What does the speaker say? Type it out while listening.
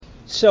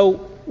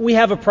So we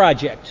have a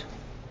project.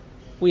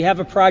 We have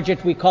a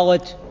project, we call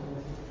it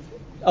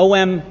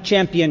OM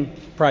Champion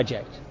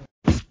Project.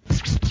 Centre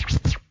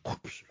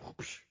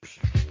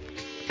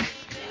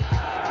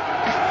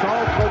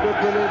de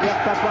Pelé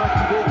vers Tapin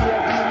qui dévie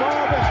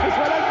habilement vers Chris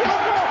qui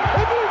reprend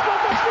et but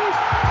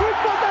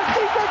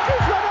fantastique de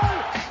Chris Waddle.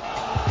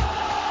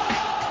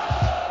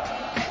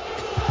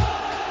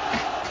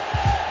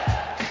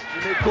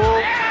 Dimeco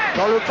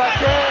dans le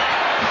paquet,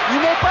 il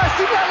n'est pas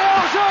signalé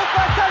en jeu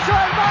face à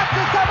Joël Max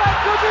et ça va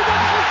être le but de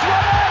Chris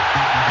Waddle.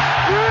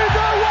 But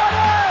de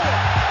Waddle,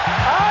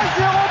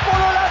 1-0 pour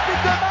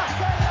l'Olympique de Marseille.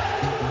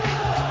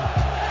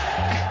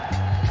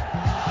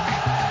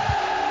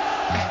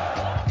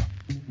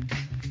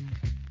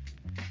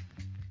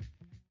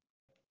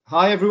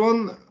 Hi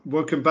everyone,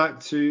 welcome back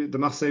to the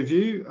Marseille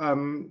View. I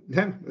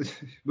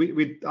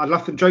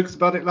laughed and joked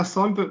about it last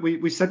time, but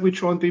we said we'd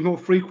try and be more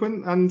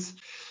frequent, and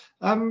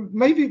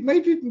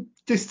maybe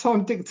this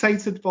time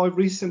dictated by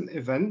recent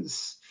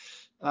events.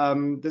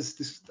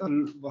 There's a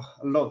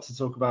lot to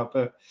talk about,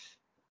 but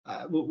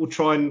we'll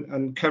try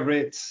and cover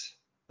it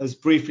as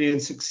briefly and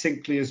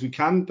succinctly as we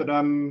can. But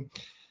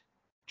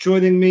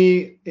joining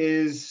me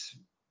is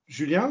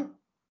Julien.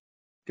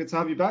 Good to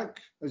have you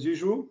back as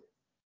usual.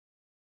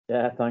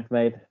 Yeah, thanks,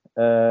 mate.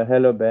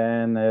 Hello,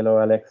 Ben. Hello,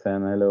 Alex,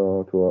 and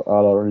hello to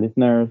all our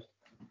listeners.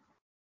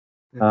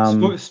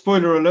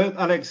 Spoiler alert: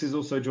 Alex is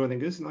also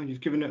joining us. No,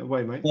 you've given it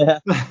away, mate. Yeah,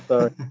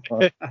 sorry.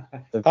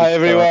 Hi,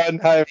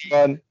 everyone.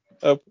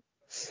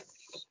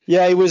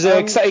 Yeah, it was an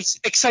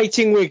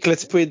exciting week.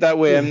 Let's put it that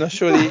way. I'm not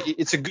sure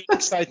it's a good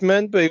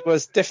excitement, but it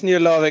was definitely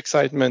a lot of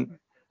excitement.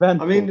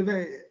 I mean,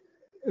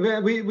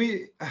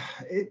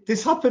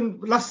 this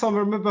happened last time. I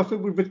remember, I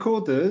think we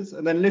recorded,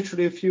 and then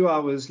literally a few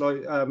hours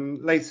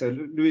later,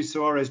 Luis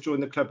Suarez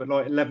joined the club at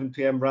 11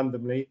 p.m.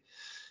 randomly,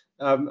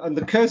 and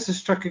the curse has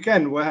struck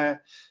again.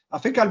 Where I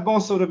think Alban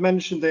sort of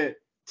mentioned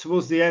it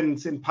towards the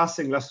end in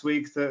passing last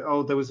week that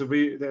there was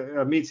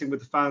a meeting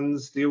with the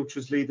fans, the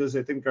ultras leaders.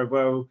 It didn't go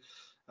well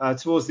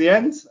towards the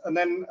end, and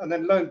then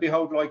lo and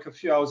behold, like a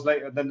few hours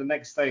later, then the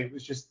next day it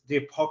was just the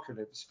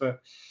apocalypse. But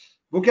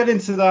we'll get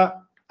into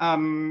that.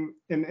 In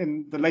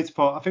the later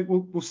part. I think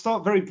we'll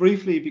start very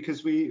briefly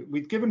because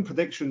we'd given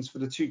predictions for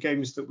the two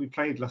games that we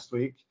played last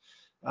week.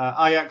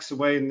 Ajax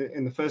away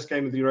in the first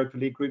game of the Europa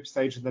League group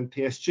stage, and then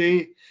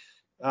PSG.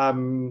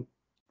 I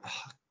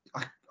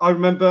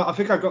remember, I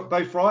think I got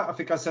both right. I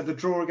think I said the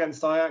draw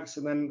against Ajax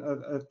and then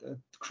a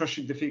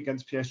crushing defeat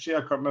against PSG. I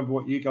can't remember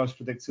what you guys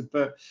predicted,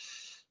 but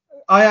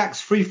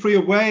Ajax 3-3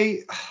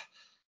 away.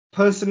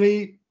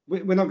 Personally,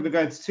 we're not going to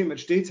go into too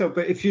much detail,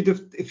 but if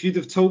you'd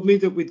have told me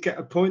that we'd get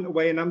a point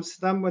away in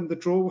Amsterdam when the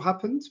draw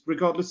happened,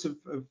 regardless of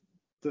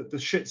the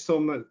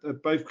shitstorm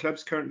at both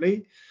clubs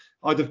currently,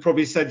 I'd have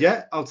probably said,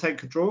 yeah, I'll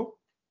take a draw.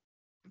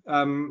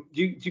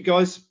 You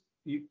guys,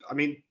 I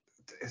mean,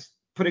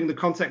 putting the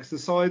context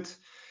aside,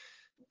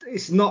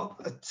 it's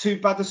not too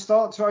bad a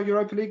start to our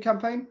Europa League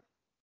campaign.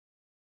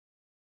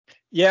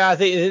 Yeah, I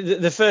think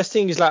the first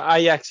thing is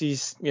like Ajax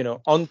is,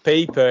 on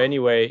paper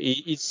anyway,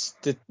 it's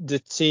the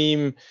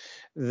team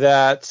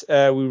that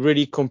we're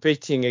really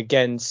competing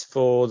against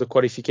for the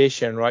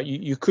qualification, right?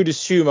 You could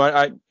assume,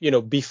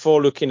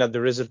 before looking at the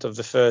result of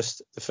the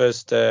first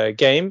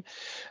game,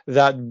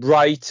 that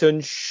Brighton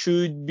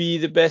should be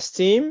the best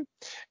team,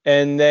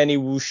 and then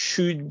it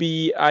should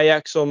be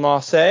Ajax or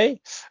Marseille.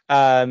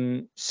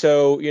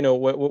 So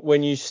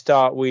when you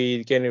start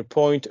with getting a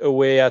point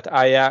away at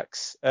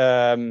Ajax,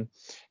 and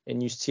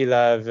you still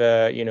have,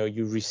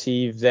 you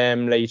receive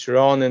them later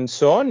on and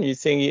so on, you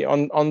think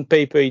on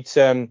paper it's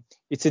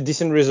a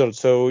decent result.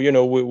 So,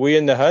 we're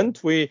in the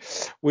hunt. We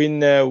win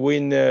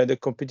the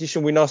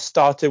competition. We not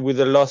started with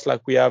a loss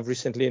like we have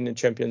recently in the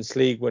Champions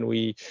League when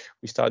we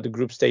start the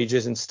group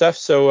stages and stuff.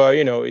 So,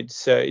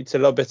 it's a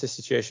lot better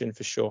situation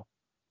for sure.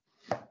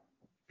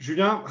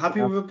 Julien,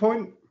 happy with a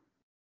point?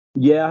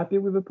 Yeah, happy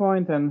with the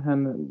point and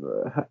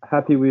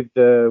happy with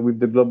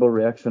the global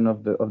reaction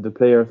of the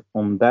players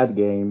on that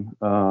game,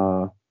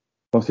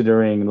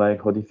 considering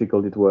like how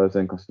difficult it was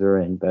and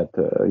considering that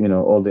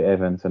all the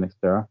events and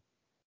etc.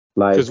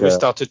 Because we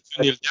started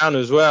 2-0 down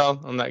as well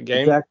on that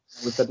game. Exactly,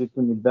 we started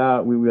 2-0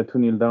 down. We were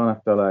 2-0 down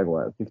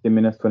after 15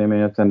 minutes, 20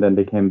 minutes, and then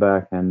they came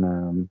back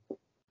and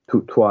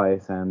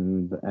twice.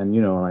 And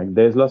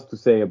there's lots to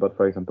say about,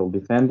 for example,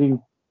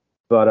 defending,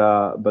 but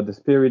the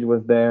spirit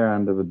was there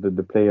and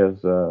the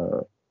players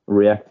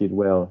reacted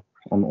well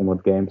on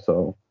that game.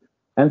 So,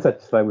 and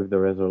satisfied with the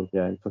result.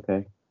 Yeah, it's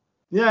okay.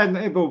 Yeah,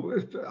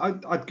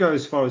 I'd go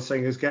as far as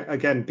saying,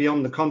 again,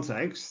 beyond the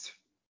context.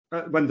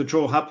 When the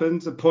draw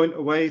happened, a point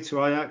away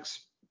to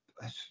Ajax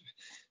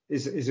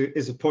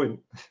is a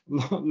point.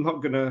 I'm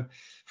not going to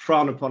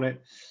frown upon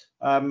it.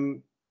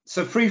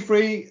 So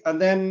 3-3,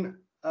 and then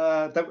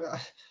for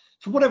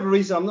whatever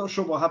reason, I'm not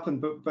sure what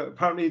happened, but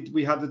apparently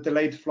we had a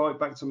delayed flight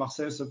back to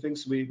Marseille or something,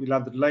 so we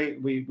landed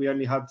late. We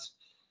didn't have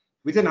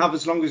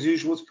as long as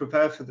usual to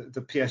prepare for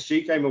the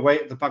PSG game away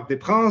at the Parc des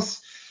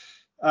Princes.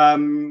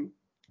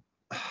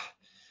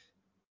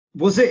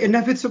 Was it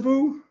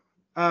inevitable?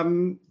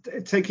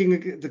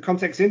 taking the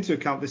context into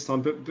account this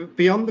time, but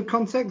beyond the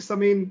context, I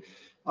mean,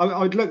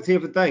 I'd looked the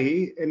other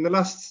day. In the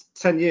last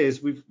 10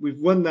 years, we've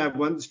won there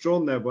once,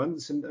 drawn there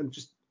once, and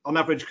just on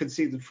average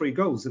conceded 3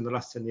 goals in the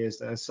last 10 years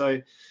there.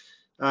 So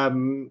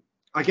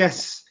I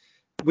guess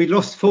we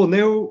lost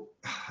 4-0.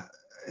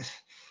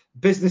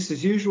 Business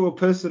as usual.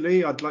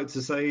 Personally, I'd like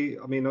to say,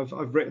 I mean,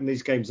 I've written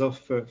these games off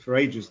for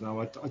ages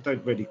now. I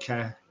don't really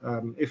care.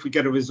 If we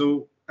get a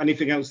result,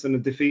 anything else than a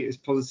defeat is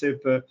positive,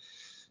 but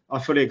I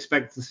fully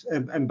expect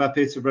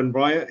Mbappe to run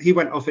riot. He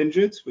went off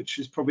injured, which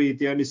is probably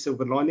the only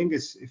silver lining.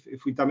 Is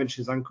if we damage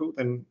his ankle,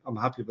 then I'm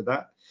happy with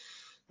that.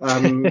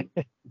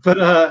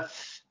 But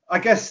I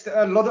guess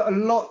a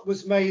lot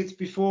was made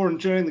before and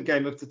during the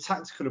game of the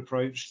tactical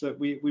approach that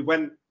we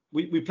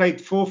played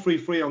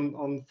 4-3-3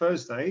 on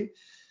Thursday,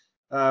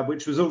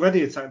 which was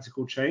already a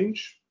tactical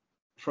change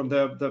from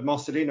the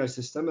Marcelino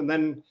system, and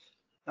then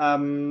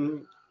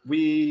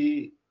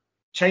we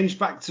changed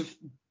back to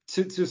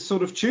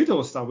sort of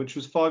Tudor style, which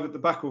was 5 at the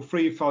back or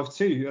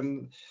 3-5-2,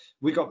 and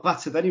we got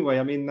battered anyway.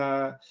 I mean,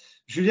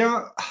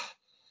 Julien,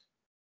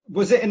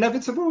 was it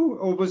inevitable,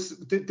 or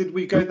did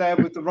we go there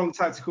with the wrong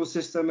tactical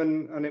system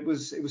and it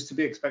was to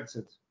be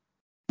expected?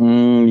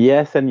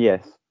 Yes and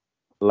yes.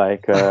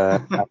 Like I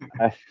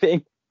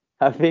think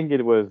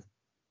it was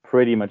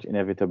pretty much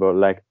inevitable.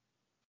 Like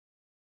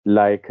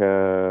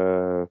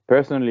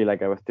personally,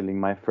 like I was telling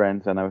my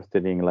friends and I was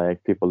telling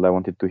like people that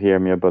wanted to hear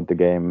me about the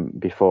game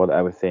before,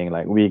 I was saying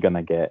like we're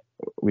gonna get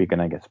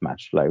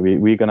smashed. Like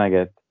we're gonna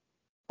get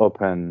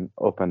opened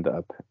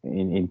up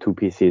in 2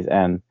 pieces,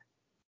 and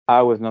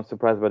I was not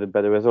surprised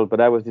by the result,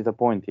 but I was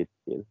disappointed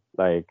still.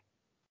 Like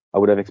I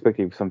would have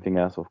expected something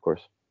else, of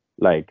course.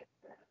 Like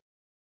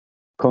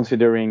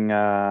considering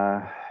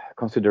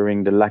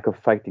the lack of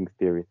fighting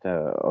spirit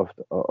of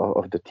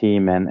the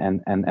team,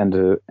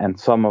 and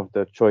some of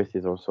the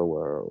choices also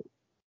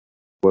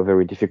were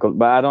very difficult.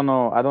 But I don't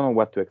know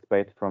what to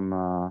expect from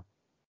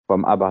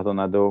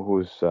Abardonado,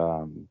 who's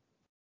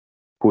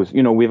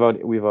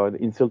without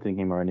insulting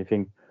him or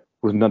anything,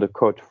 who's not a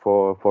coach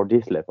for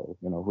this level.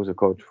 Who's a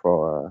coach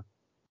for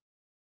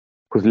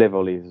whose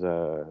level is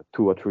 2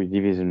 or 3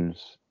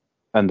 divisions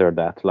under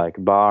that, like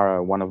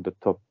bar one of the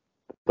top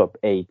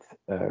 8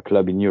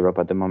 club in Europe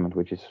at the moment,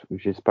 which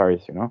is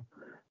Paris,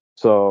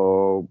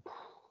 So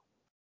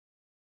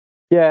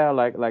yeah,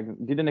 like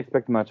didn't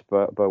expect much,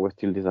 but was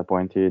still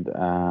disappointed.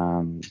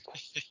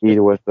 It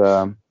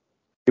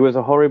was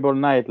a horrible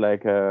night,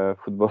 like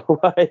football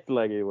wise.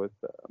 Like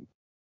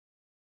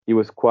it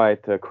was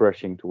quite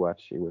crushing to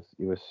watch. It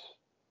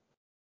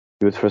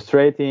was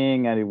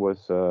frustrating, and it was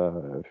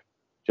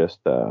just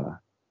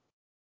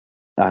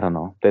I don't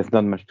know. There's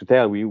not much to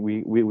tell.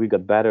 We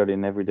got battered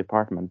in every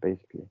department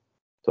basically.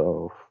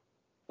 So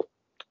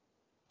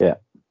yeah,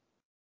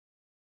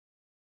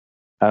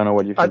 I don't know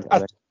what you think,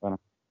 Alex.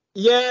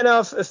 Yeah,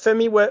 no, for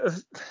me,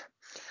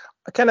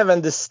 I kind of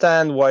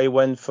understand why he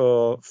went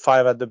for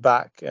 5 at the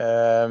back.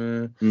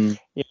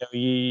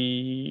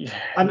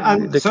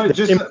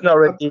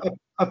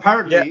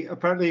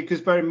 Apparently,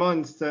 because bear in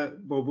mind that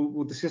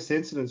we'll discuss the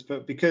incidents,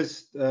 but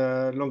because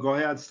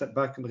Longoria had stepped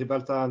back and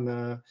Ribalta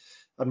and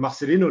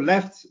Marcelino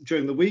left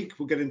during the week,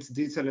 we'll get into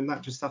detail in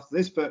that just after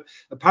this. But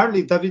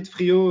apparently, David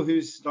Friot,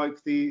 who's like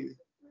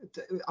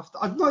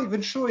I'm not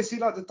even sure, is he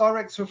like the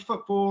director of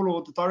football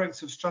or the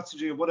director of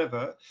strategy or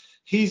whatever?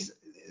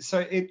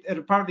 It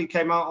apparently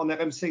came out on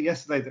RMC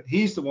yesterday that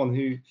he's the one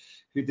who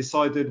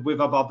decided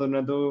with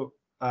Abardonado,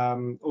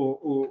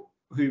 or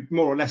who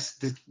more or less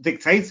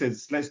dictated,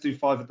 let's do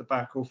 5 at the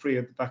back or 3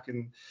 at the back.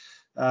 And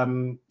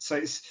so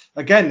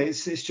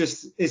it's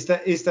just, is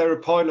there a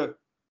pilot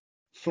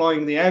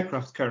flying the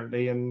aircraft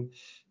currently? And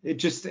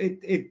it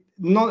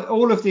not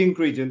all of the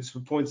ingredients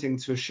were pointing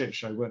to a shit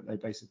show, weren't they,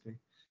 basically?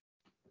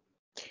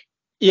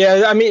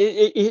 Yeah, I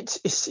mean,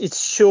 it's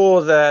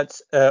sure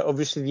that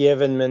obviously the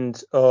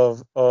event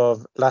of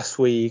last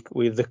week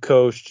with the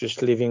coach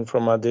just leaving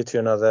from one day to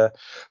another,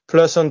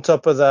 plus on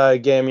top of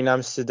that game in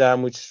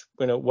Amsterdam, which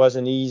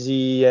wasn't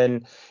easy,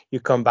 and you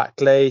come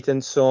back late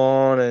and so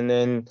on, and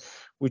then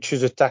we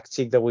choose a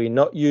tactic that we're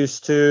not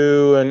used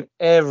to, and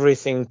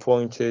everything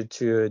pointed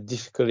to a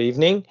difficult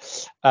evening.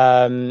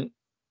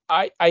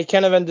 I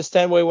kind of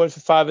understand why he went for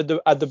 5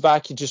 at the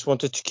back. He just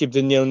wanted to keep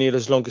the 0-0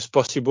 as long as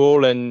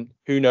possible. And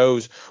who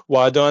knows?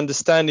 What I don't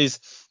understand is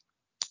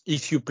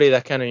if you play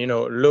that kind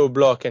of, low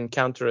block and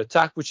counter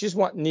attack, which is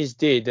what Nice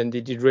did, and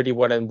they did really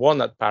well and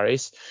won at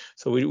Paris.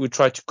 So we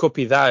try to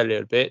copy that a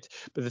little bit.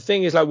 But the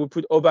thing is, like, we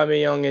put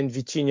Aubameyang and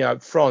Vitinha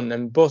up front,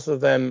 and both of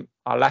them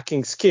are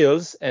lacking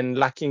skills and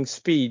lacking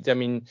speed. I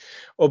mean,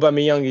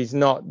 Aubameyang is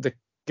not the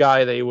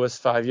guy that he was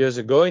 5 years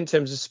ago in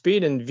terms of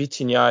speed, and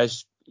Vitinha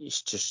is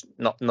just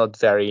not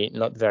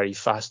very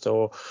fast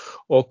or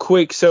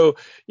quick. So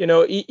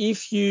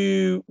if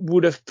you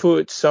would have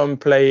put some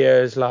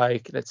players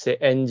like, let's say,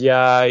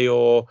 Ndiaye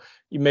or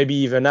maybe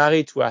even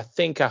Harit, who I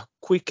think are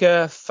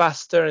quicker,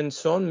 faster, and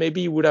so on,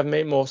 maybe it would have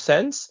made more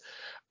sense.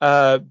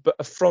 But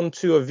a front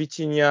 2 of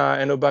Vitinha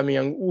and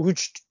Aubameyang,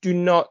 which do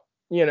not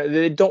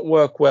they don't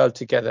work well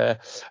together.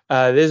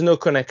 There's no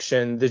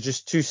connection. They're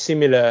just too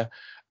similar.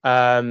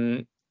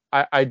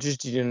 I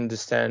just didn't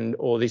understand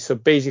all this. So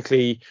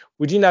basically,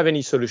 we didn't have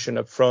any solution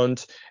up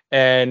front,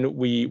 and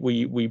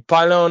we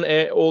pile on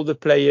all the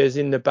players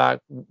in the back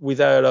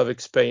without a lot of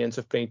experience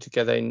of playing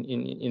together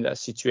in that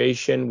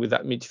situation with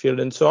that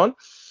midfield and so on.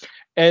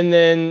 And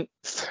then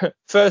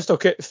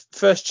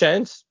first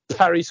chance,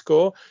 Paris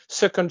score.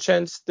 Second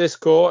chance, they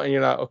score, and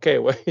you're like, okay,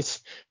 well, it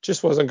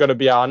just wasn't going to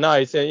be our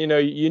night. And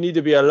you need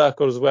to be a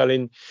luck as well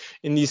in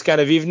these kind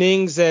of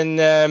evenings. And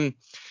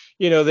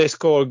they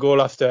score a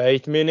goal after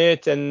 8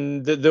 minutes,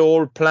 and the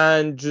whole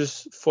plan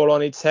just fall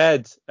on its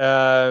head.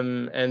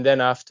 And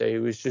then after,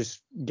 it was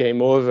just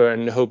game over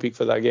and hoping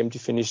for that game to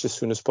finish as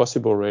soon as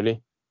possible,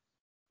 really.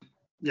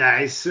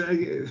 Yeah,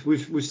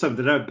 we've summed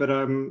it up, but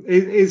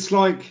it's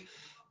like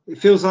it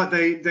feels like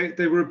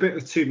they were a bit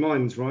of two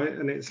minds, right?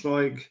 And it's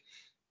like,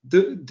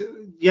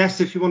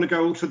 yes, if you want to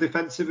go ultra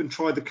defensive and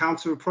try the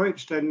counter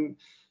approach, then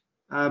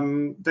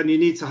you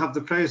need to have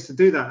the players to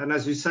do that. And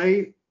as you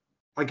say,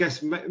 I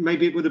guess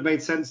maybe it would have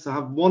made sense to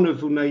have one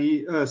of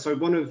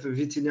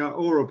Vitinha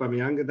or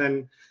Aubameyang, and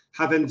then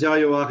have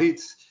Ndiaye or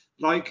Harit.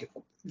 Like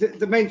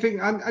the main thing,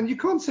 and you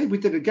can't say we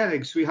didn't get it,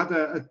 because we had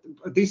a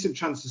decent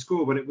chance to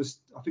score, but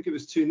I think it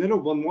was 2-0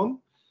 or 1-1.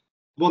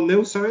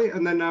 1-0, sorry,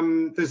 and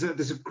then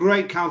there's a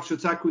great counter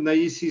attack with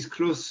Naïs sees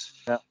Klose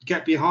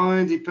get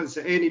behind, he puts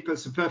it in, he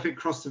puts a perfect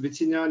cross to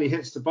Vitinha, and he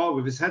hits the bar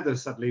with his header,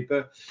 sadly.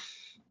 But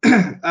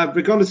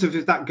regardless of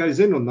if that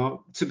goes in or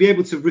not, to be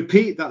able to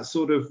repeat that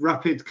sort of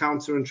rapid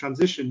counter and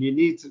transition, you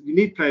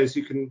need players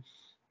who can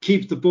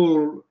keep the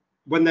ball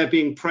when they're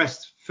being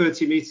pressed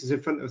 30 meters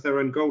in front of their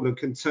own goal and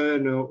can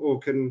turn or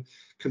can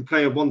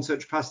play a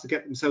one-touch pass to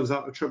get themselves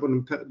out of trouble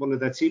and put one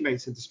of their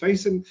teammates into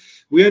space. And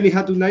we only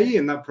had Unai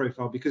in that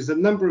profile, because the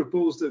number of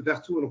balls that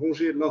Vertou and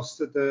Rongier lost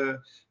at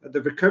the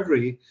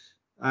recovery,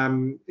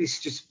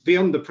 it's just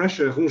beyond the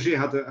pressure. Rongier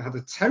had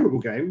a terrible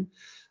game,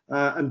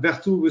 and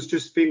Vertou was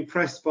just being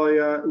pressed by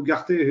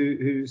Ugarte,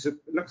 who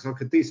looks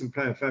like a decent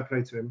player. Fair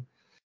play to him.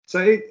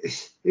 So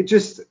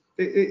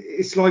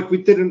it's like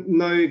we didn't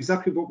know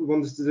exactly what we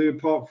wanted to do,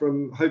 apart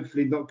from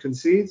hopefully not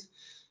concede.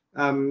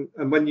 And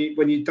when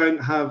you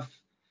don't have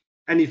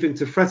anything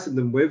to threaten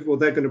them with, well,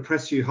 they're going to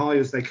press you high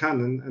as they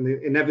can, and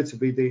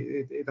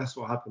inevitably that's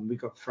what happened. We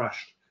got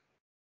thrashed.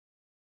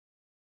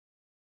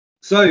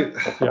 So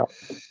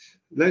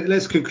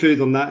let's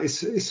conclude on that.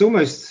 It's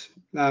almost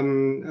I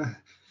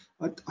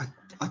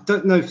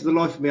don't know for the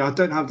life of me. I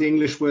don't have the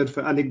English word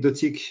for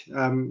anecdotique.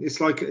 It's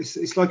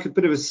like a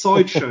bit of a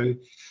sideshow.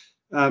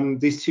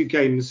 These two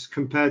games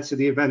compared to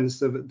the events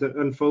that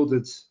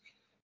unfolded.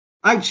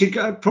 Actually,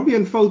 probably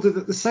unfolded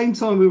at the same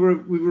time we were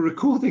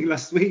recording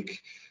last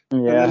week. Yeah.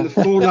 And then the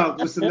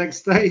fallout was the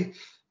next day.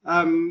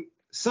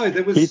 So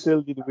there was.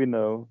 Little did we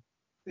know.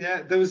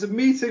 Yeah, there was a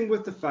meeting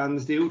with the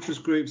fans, the ultras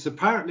groups.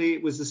 Apparently,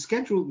 it was a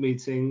scheduled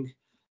meeting,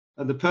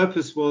 and the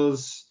purpose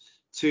was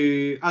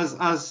to,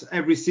 as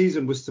every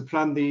season, was to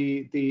plan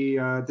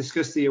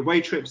discuss the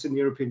away trips in the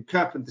European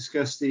Cup and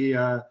discuss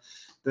the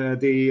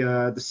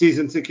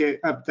season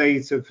ticket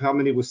update of how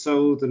many were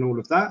sold and all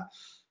of that.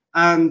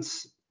 And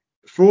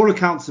for all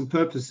accounts and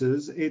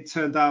purposes, it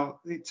turned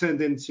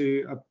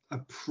into a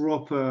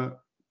proper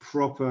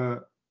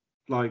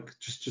like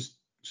just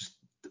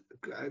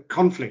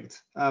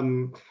conflict,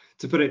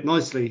 to put it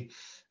nicely.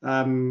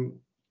 There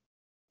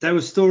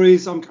were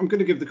stories. I'm going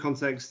to give the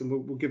context, and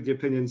we'll give the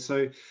opinion.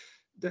 So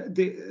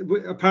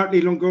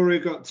apparently Longoria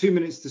got 2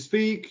 minutes to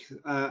speak,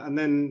 and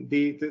then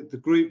the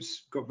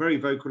groups got very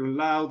vocal and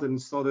loud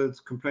and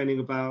started complaining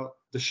about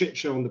the shit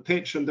show on the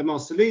pitch under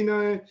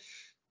Marcelino,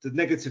 the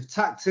negative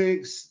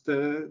tactics,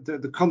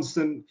 the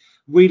constant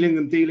wheeling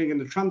and dealing in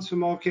the transfer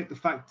market, the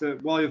fact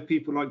that why have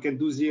people like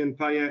Guendouzi and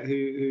Payet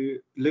who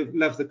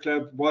left the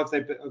club, why have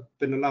they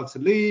been allowed to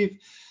leave,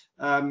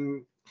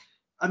 and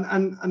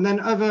then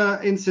other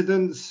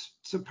incidents.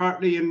 So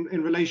apparently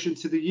in relation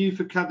to the youth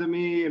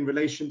academy, in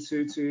relation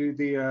to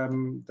the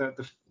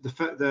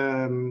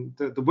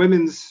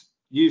women's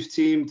youth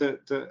team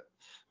that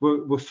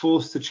were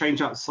forced to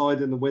change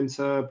outside in the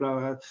winter, blah,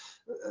 blah,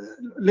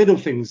 little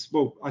things.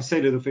 Well, I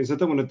say little things. I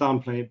don't want to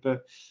downplay it,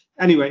 but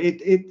anyway,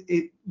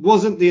 it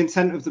wasn't the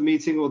intent of the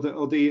meeting or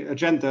the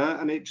agenda,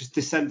 and it just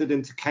descended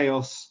into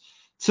chaos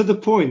to the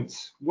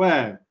point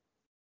where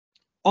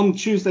on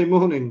Tuesday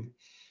morning.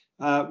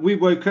 We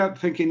woke up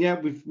thinking, yeah,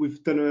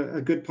 we've done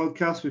a good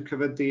podcast. We've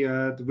covered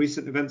the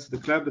recent events of the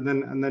club, and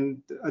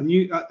then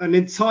an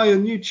entire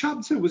new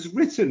chapter was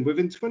written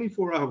within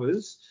 24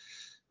 hours.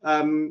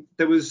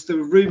 There were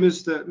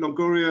rumours that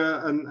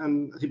Longoria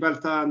and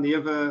Ribalta and the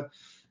other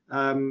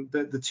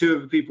the two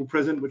other people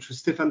present, which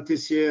was Stéphane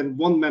Tissier and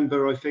one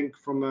member, I think,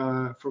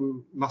 from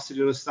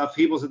Marcelino's staff.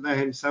 He wasn't there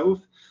himself.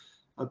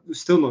 I'm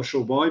still not sure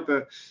why,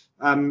 but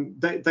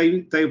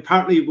they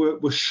apparently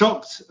were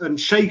shocked and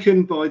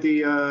shaken by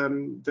the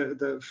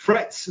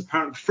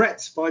apparent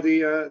threats by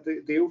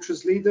the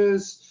ultras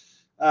leaders.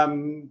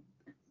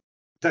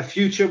 Their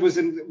future was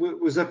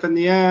up in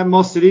the air.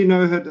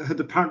 Marcelino had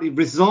apparently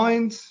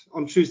resigned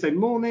on Tuesday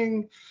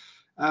morning.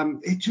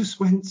 it just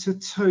went to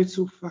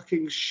total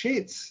fucking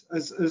shit,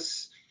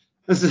 as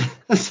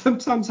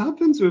sometimes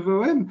happens with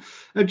OM.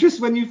 And just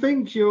when you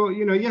think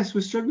yes,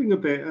 we're struggling a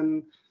bit,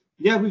 and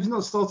yeah, we've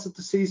not started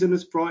the season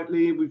as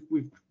brightly.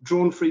 We've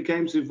drawn 3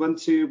 games, we've won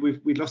 2,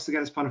 we lost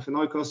against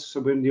Panathinaikos, so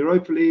we're in the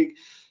Europa League,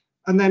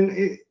 and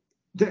then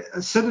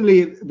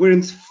suddenly we're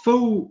in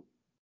full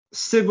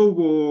civil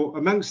war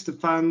amongst the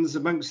fans,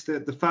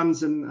 the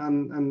fans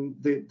and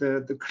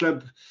the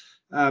club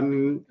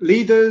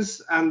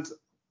leaders, and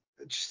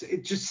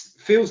it just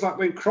feels like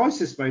we're in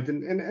crisis mode,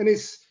 and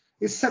it's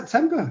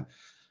September.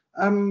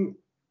 I've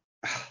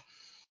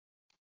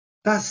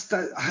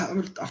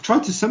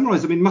tried to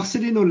summarize. I mean,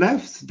 Marcelino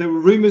left. There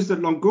were rumors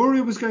that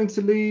Longoria was going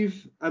to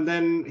leave, and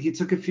then he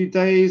took a few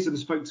days and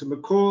spoke to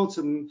McCourt,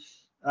 and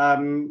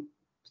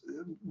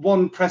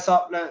one press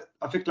outlet,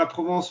 I think La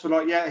Provence, were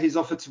like, yeah, he's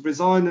offered to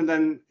resign, and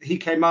then he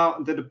came out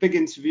and did a big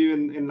interview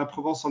in La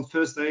Provence on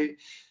Thursday,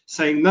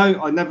 saying,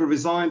 no, I never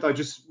resigned. I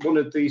just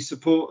wanted the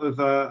support of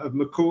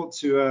McCourt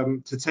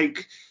to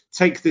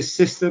take this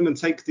system and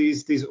take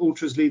these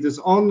ultras leaders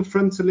on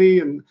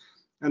frontally,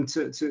 and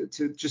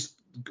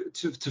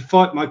to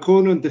fight my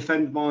corner and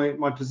defend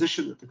my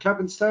position at the club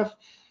and stuff.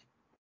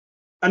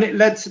 And it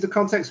led to the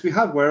context we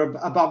had, where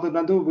Abel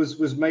Bernardo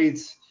was made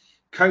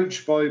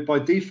coach by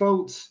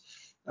default.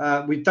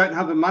 We don't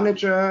have a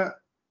manager,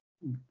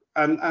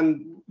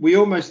 and we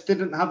almost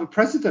didn't have a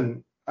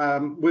president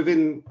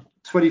within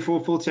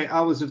 24, 48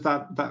 hours of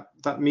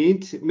that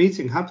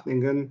meeting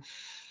happening. And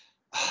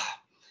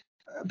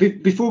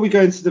before we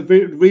go into the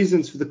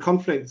reasons for the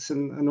conflicts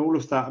and all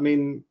of that, I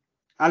mean,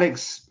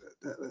 Alex,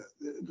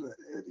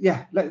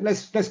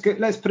 let's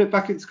put it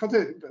back into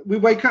context. We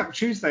wake up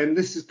Tuesday and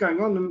this is going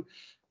on,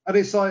 and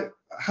it's like,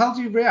 how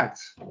do you react?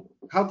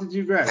 How did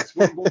you react?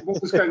 What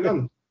was going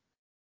on?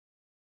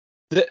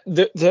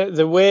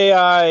 The way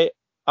I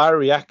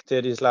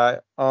reacted is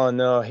like, oh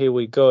no, here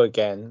we go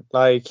again.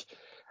 Like,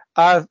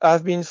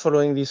 I've been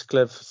following this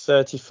club for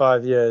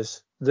 35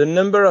 years. The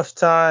number of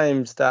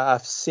times that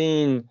I've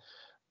seen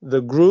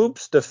the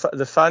groups, the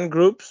fan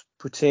groups,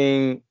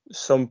 putting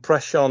some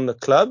pressure on the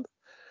club,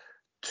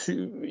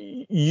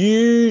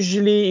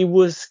 usually it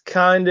was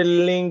kind of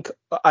linked,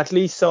 at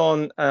least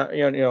on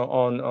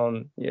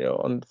on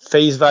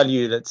face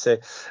value, let's say,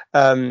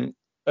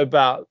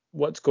 about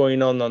what's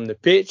going on the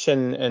pitch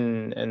and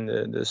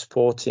the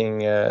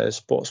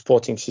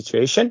sporting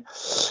situation.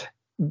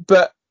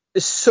 But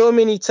so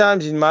many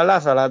times in my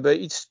life, but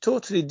it's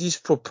totally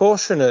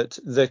disproportionate,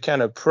 the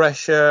kind of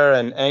pressure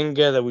and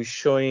anger that we're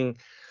showing,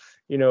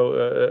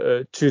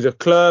 to the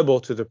club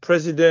or to the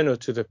president or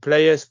to the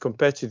players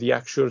compared to the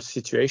actual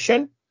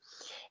situation.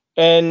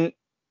 And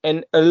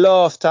a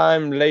lot of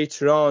time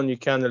later on, you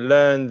kind of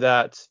learn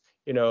that,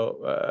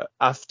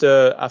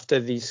 after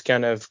this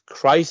kind of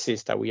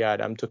crisis that we had,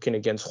 I'm talking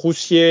against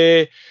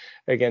Roussier,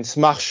 against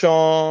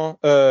Marchand.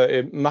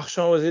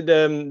 Marchand, was it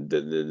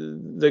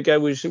the guy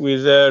with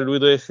Louis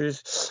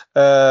Dreyfus?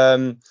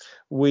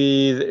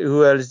 With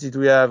who else did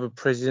we have? A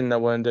president that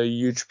were under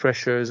huge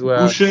pressure as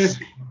well.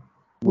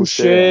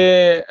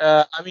 Boucher.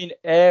 I mean,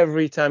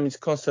 every time it's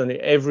constantly,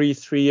 every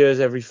 3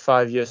 years, every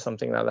 5 years,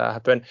 something like that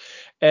happened.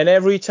 And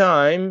every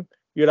time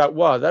you're like,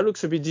 wow, that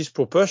looks a bit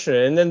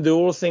disproportionate. And then the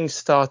whole thing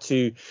start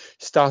to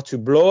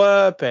blow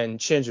up, and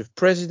change of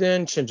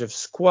president, change of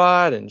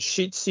squad, and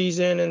shit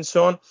season and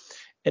so on.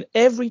 And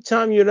every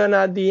time you learn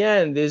at the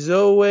end, there's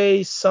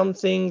always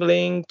something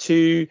linked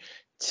to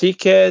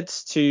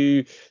tickets,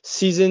 to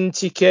season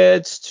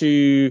tickets,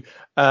 to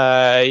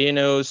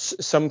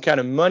some kind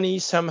of money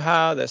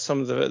somehow that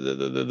some of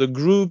the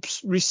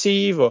groups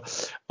receive,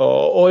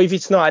 or if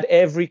it's not at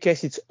every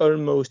case, it's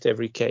almost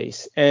every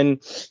case. And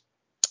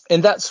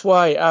that's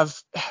why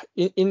I've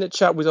in the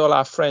chat with all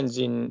our friends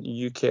in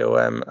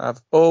UKOM, I've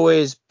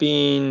always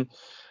been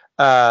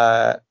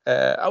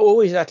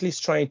always at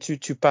least trying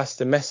to pass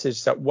the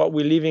message that what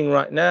we're living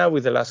right now,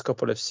 with the last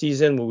couple of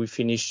seasons where we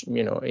finish,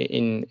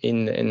 in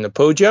the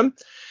podium,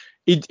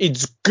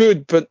 it's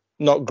good but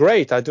not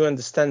great. I do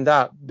understand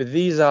that, but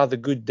these are the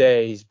good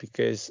days,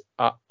 because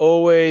I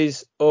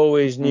always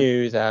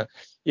knew that,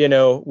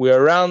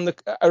 we're around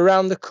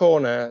the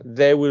corner.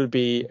 There will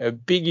be a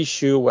big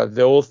issue where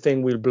the whole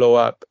thing will blow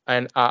up,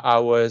 and I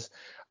was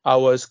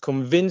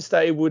convinced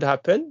that it would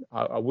happen.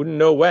 I wouldn't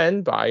know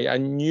when, but I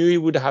knew it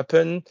would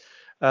happen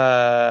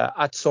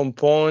at some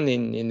point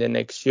in the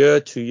next year,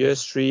 2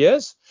 years, 3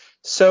 years.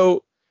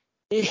 So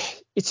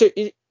it's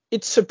a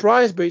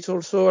surprise, but it's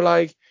also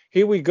like,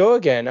 here we go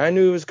again. I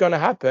knew it was going to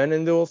happen,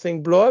 and the whole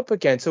thing blow up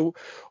again. So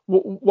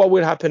what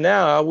will happen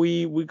now? Are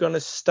we're going to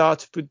start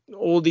to put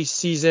all this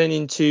season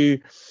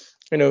into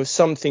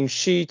something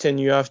shit, and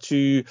you have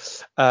to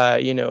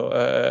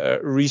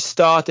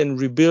restart and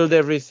rebuild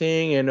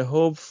everything, and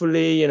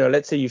hopefully,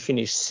 let's say you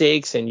finish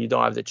 6th and you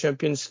don't have the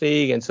Champions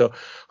League, and so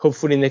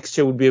hopefully next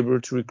year we'll be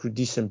able to recruit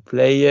decent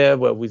player,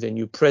 with a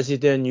new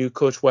president, new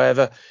coach,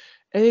 whatever.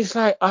 And it's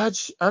like,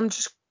 I'm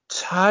just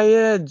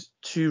tired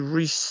to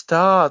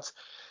restart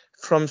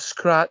from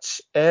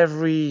scratch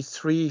every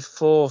 3,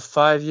 4,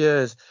 5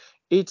 years.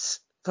 It's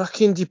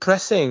fucking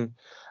depressing.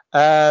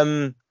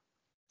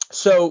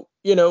 So,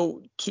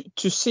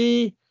 to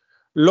see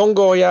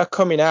Longoria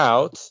coming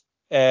out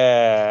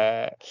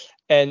and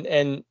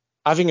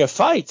having a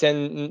fight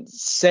and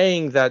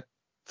saying that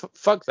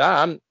fuck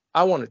that,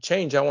 I want to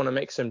change, I want to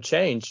make some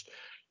change,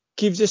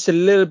 gives us a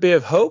little bit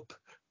of hope.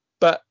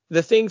 But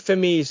the thing for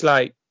me is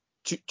like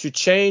to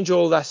change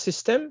all that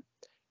system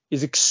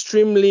is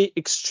extremely,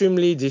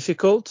 extremely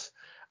difficult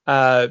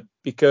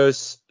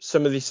because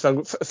some of these fan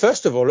groups,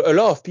 first of all, a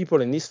lot of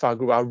people in this fan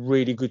group are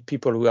really good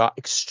people who are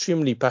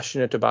extremely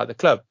passionate about the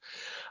club.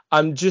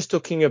 I'm just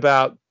talking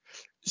about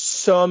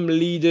some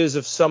leaders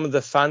of some of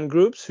the fan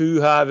groups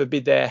who have a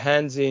bit their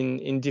hands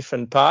in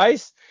different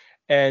pies,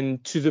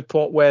 and to the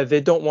point where they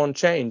don't want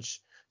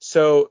change.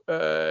 So,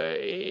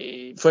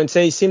 for instance,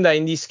 it seemed that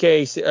in this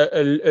case,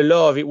 a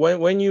lot of it,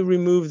 when you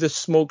remove the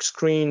smoke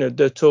screen,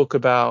 the talk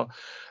about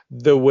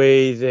the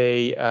way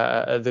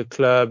the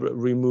club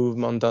removed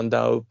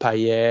Mandanda,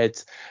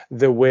 Payet,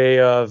 the way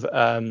of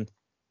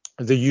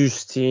the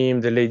youth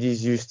team, the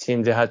ladies' youth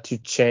team, they had to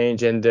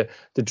change, and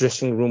the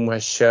dressing room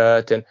was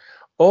shut, and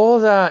all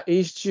that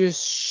is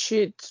just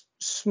shit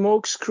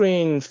smoke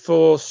screen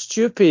for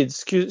stupid.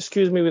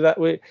 Excuse me with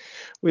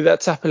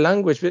that type of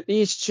language, but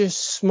it's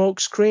just smoke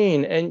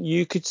screen. And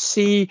you could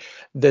see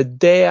the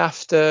day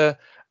after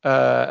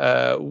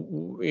the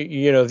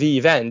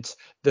event,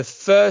 the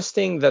first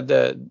thing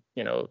that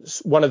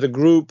one of the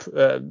group,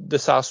 the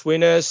South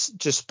winners,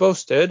 just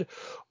posted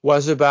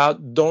was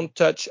about don't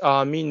touch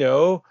our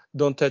minnow,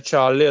 don't touch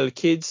our little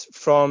kids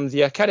from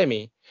the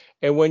academy.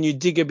 And when you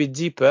dig a bit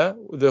deeper,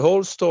 the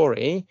whole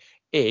story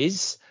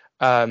is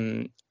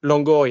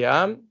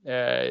Longoria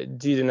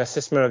did an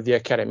assessment of the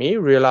academy,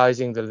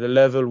 realizing that the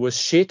level was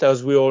shit.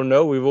 As we all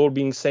know, we've all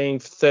been saying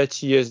for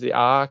 30 years that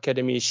our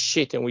academy is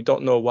shit and we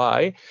don't know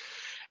why.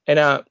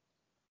 And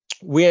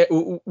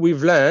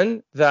we've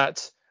learned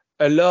that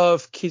a lot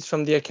of kids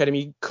from the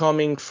academy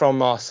coming from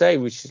Marseille,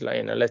 which is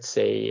like, let's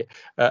say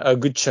a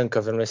good chunk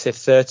of them, let's say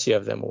 30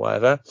 of them or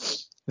whatever,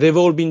 they've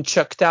all been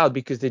chucked out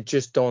because they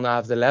just don't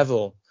have the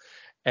level.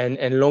 And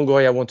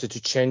Longoria wanted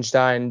to change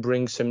that and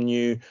bring some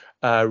new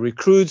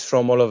recruits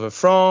from all over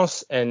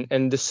France.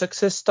 And the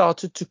success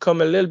started to come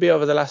a little bit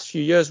over the last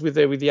few years with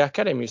the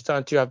academy,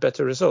 starting to have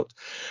better results.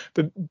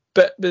 But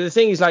the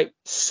thing is, like,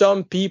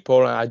 some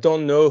people, and I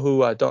don't know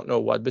who, I don't know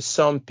what, but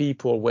some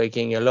people were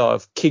getting a lot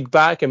of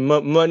kickback and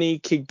money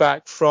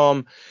kickback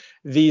from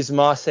these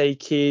Marseille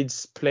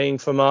kids playing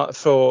for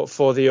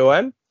the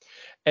OM.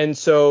 And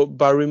so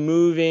by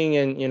removing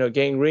and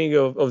getting rid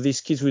of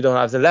these kids who don't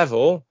have the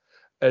level,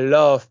 a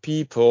lot of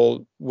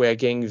people were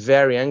getting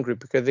very angry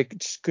because they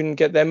just couldn't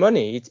get their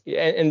money.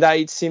 And that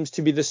it seems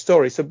to be the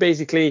story. So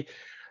basically,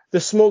 the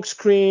smoke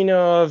screen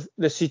of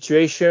the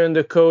situation,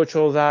 the coach,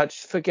 all that,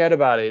 just forget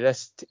about it.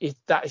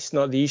 That is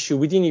not the issue.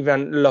 We didn't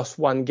even lost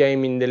one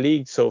game in the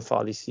league so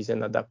far this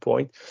season at that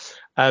point.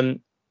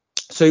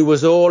 So it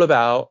was all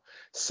about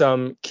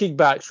some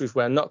kickbacks which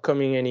were not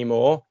coming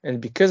anymore. And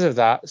because of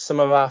that,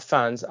 some of our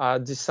fans are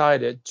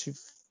decided to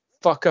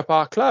fuck up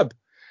our club.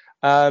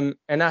 And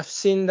I've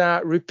seen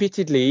that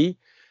repeatedly,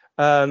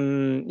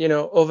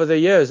 over the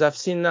years. I've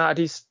seen that at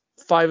least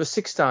 5 or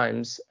 6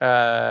 times,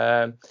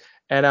 and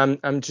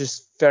I'm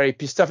just very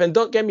pissed off. And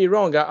don't get me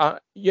wrong,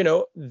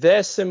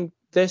 there's some.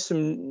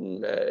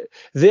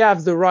 They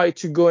have the right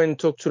to go and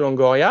talk to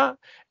Longoria,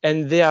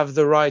 and they have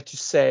the right to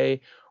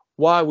say,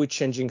 why are we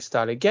changing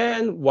style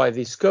again? Why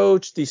this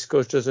coach? This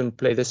coach doesn't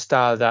play the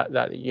style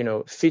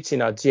that fits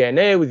in our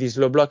DNA with these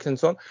low blocks and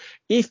so on.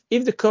 If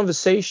the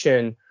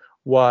conversation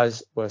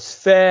was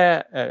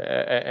fair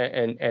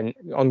and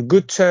on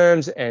good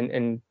terms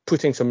and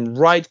putting some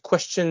right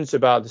questions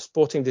about the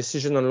sporting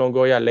decision on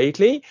Longoria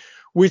lately,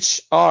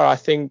 which are, I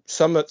think,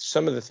 some of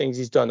the things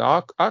he's done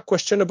are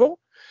questionable.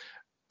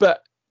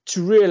 But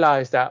to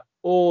realize that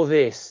all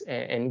this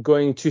and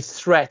going to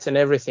threat and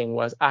everything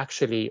was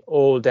actually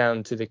all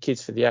down to the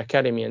kids for the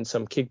academy and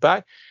some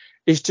kickback,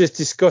 it's just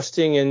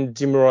disgusting and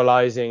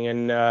demoralizing.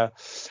 And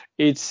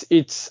it's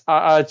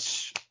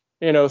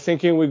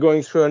thinking we're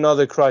going through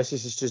another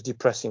crisis is just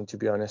depressing, to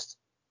be honest.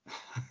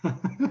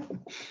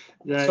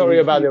 Yeah, sorry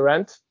about the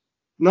rant.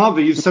 No, but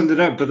you've summed it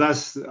up. But I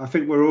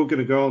think we're all going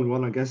to go on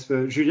one, I guess.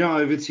 But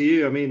Julien, over to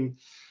you. I mean,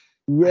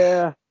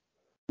 yeah.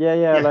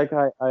 Like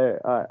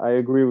I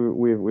agree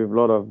with a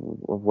lot of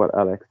what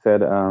Alex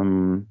said.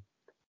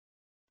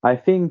 I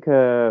think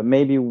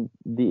maybe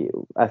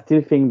I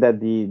still think that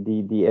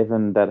the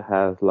event that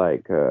has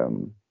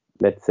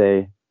let's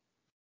say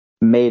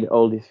made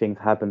all these things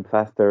happen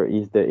faster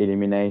is the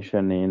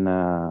elimination in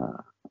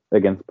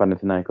against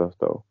Panathinaikos,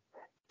 though.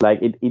 Like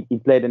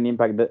it played an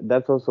impact.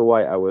 That's also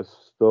why I was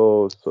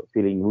so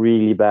feeling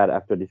really bad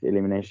after this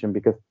elimination,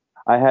 because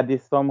I had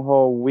this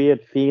somehow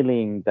weird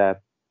feeling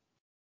that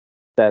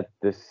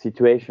the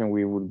situation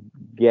we would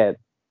get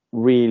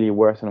really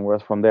worse and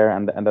worse from there,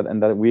 and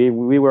that we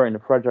were in a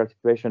fragile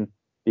situation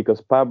because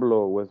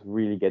Pablo was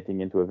really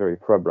getting into a very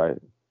fragile,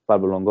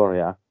 Pablo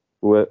Longoria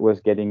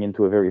was getting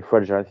into a very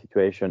fragile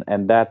situation,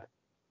 and that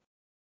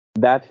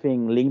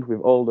thing linked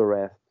with all the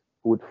rest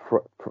would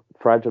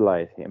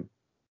fragilize him.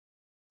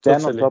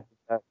 Then Totally. on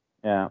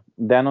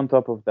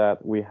top of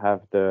that, we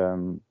have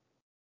the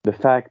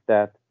fact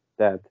that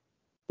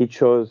he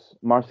chose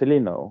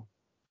Marcelino,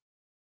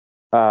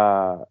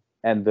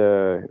 and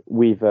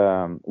with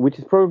which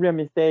is probably a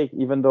mistake,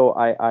 even though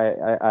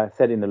I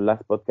said in the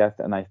last podcast,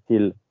 and I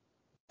still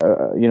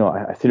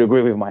I still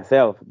agree with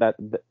myself that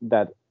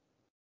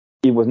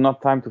it was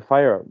not time to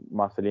fire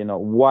Marcelino.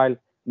 While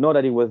not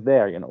that he was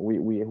there,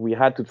 we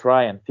had to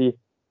try and see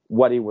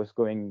what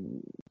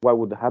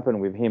would happen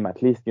with him,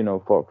 at least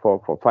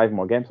for 5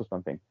 more games or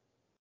something.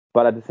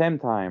 But at the same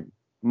time,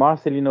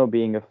 Marcelino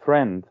being a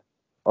friend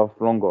of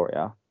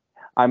Longoria,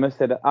 I must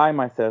say that I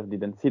myself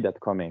didn't see that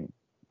coming.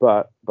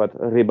 But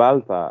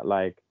Ribalta,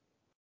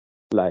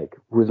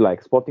 who's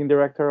like sporting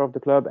director of the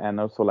club and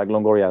also like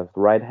Longoria's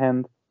right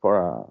hand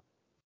for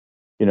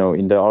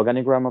in the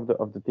organigram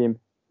of the team,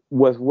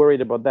 was worried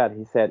about that.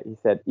 He said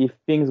if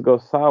things go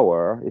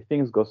sour, if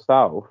things go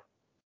south,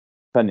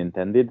 pun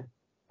intended,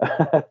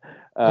 this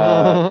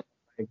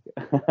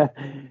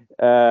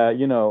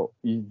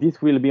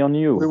will be on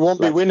you. We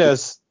won't be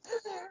winners.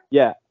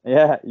 Yeah,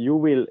 you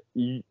will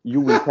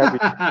carry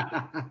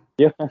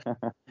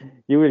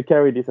you will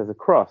carry this as a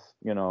cross,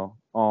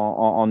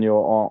 on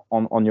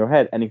your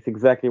head, and it's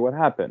exactly what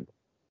happened.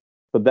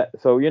 So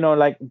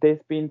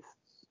there's been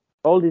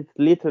all these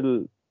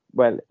little,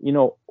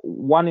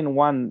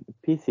 one-in-one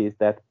pieces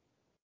that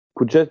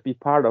could just be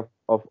part of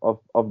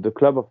the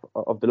club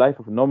of the life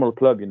of a normal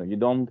club. You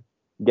don't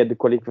get the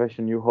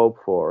qualification you hope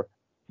for.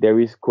 There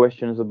is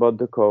questions about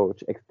the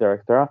coach, etc.,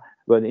 etc.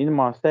 But in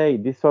Marseille,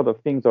 these sort of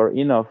things are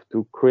enough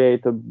to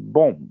create a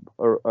bomb,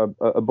 or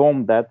a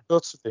bomb that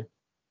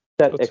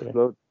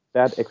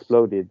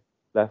exploded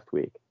last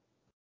week.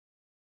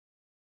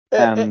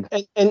 And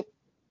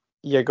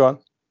yeah, go on.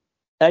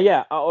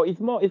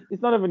 It's not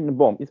even a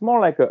bomb. It's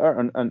more like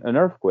an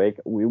earthquake.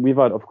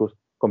 Without, of course,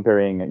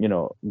 comparing.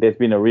 There's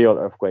been a real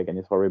earthquake and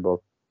it's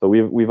horrible. So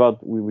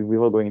without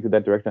going into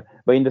that direction.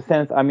 But in the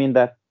sense, I mean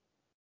that,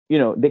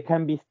 there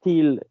can be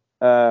still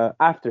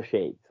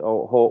aftershades,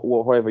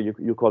 or however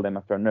you call them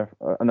after an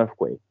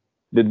earthquake.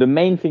 The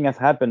main thing has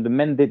happened. The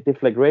main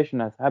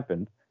deflagration has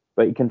happened,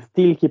 but it can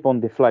still keep on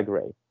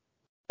deflagrate.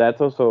 That's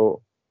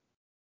also,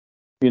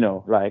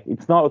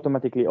 it's not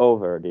automatically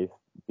over this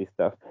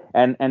stuff.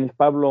 And if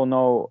Pablo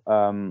now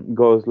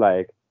goes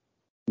trying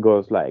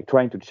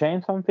to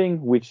change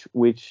something, which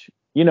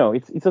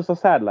it's also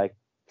sad, like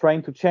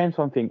trying to change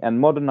something and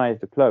modernize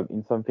the club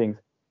in some things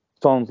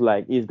sounds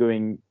like he's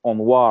going on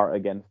war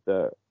against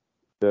the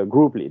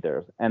group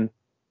leaders, and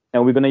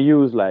we're gonna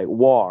use like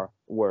war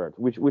words,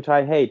 which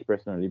I hate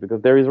personally,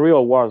 because there is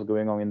real wars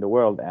going on in the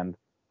world, and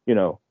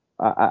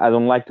I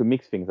don't like to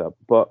mix things up.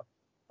 But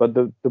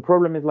the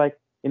problem is, like,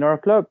 in our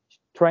club,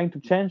 trying to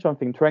change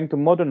something, trying to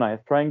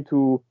modernize, trying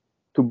to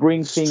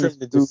bring things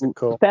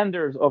to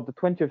standards of the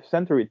 20th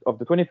century, of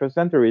the 21st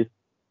century,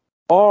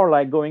 or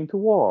like going to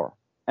war,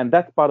 and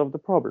that's part of the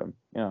problem.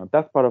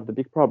 That's part of the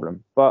big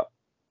problem. But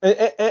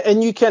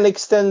and you can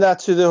extend that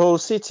to the whole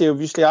city.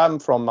 Obviously, I'm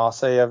from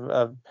Marseille.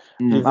 I've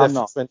lived there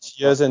for 20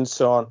 years and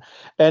so on.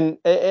 And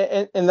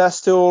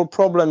that's the whole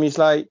problem. Is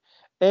like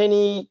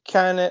any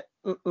kind of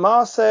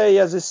Marseille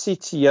as a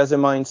city, as a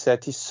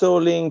mindset, is so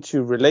linked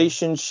to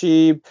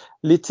relationship,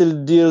 little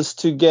deals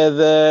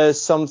together,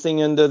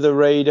 something under the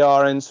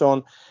radar, and so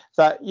on.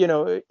 That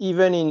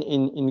even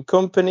in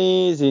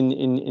companies,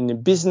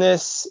 in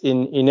business,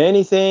 in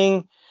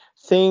anything,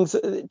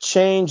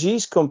 change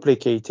is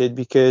complicated,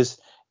 because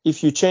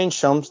if you change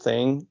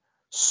something,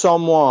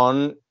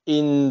 someone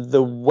in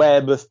the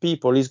web of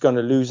people is going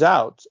to lose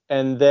out,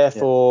 and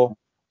therefore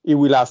he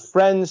will have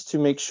friends to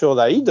make sure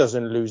that he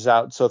doesn't lose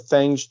out. So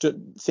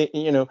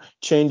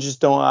changes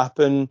don't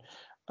happen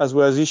as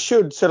well as it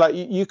should. So like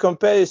you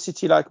compare a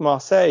city like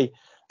Marseille,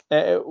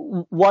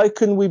 why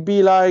couldn't we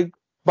be like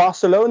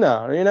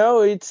Barcelona?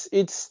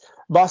 It's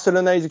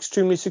Barcelona is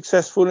extremely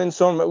successful and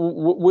so on.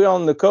 We're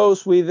on the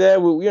coast. We're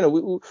there.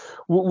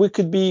 We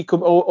could be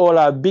all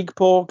our big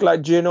pork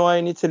like Genoa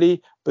in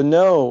Italy, but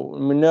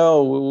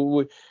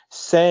no.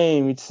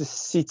 Same. It's a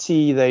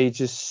city that is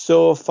just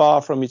so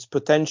far from its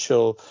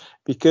potential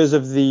because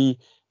of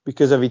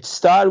its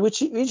style,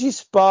 which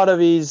is part of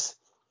his,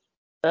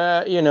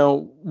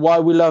 why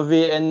we love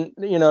it, and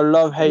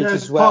love hate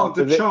as well. Part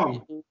of the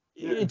charm.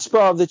 It's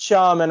part of the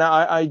charm, and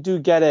I do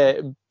get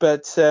it,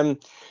 but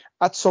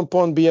at some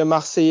point, be a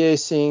Marseillais,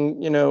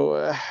 seeing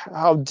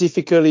how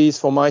difficult it is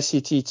for my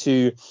city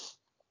to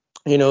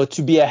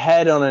be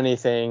ahead on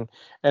anything,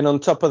 and on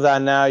top of that,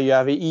 now you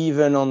have it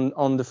even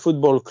on the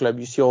football club.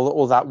 You see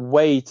all that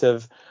weight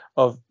of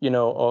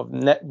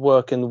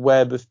network and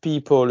web of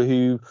people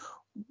who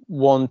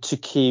want to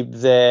keep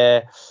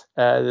the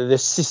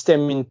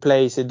system in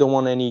place. They don't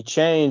want any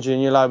change,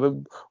 and you're like, but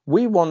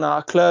we want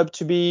our club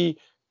to be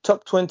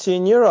top 20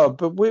 in Europe,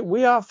 but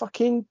we are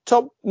fucking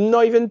not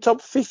even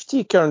top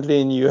 50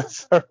 currently in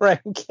UEFA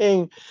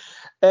ranking.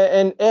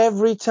 And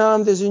every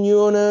time there's a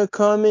new owner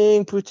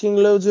putting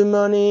loads of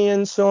money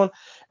and so on,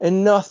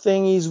 and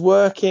nothing is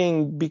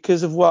working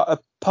because of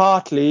what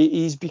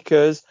partly is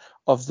because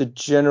of the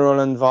general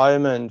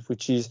environment,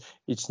 which is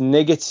it's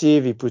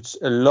negative. It puts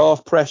a lot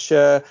of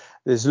pressure.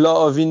 There's a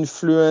lot of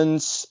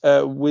influence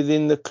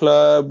within the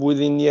club,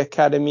 within the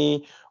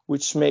academy,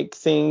 which make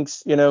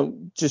things,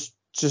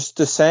 just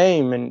the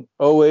same and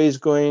always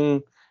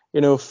going,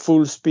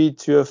 full speed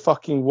to a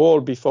fucking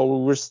wall before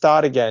we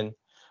restart again.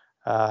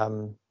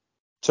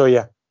 So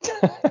yeah.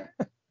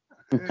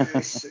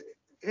 There's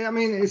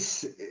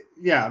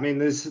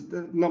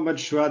not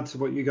much to add to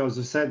what you guys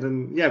have said,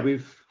 and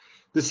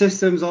the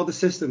systems are the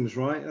systems,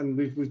 right? And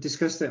we've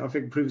discussed it, I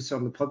think, previously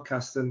on the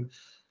podcast. And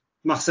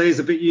Marseille is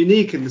a bit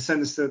unique in the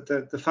sense that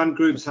the fan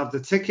groups have the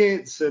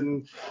tickets,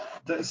 and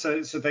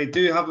so they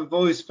do have a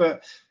voice.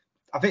 But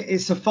I think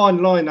it's a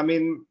fine line. I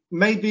mean,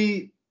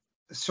 maybe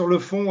sur le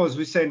fond, as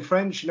we say in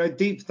French,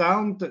 deep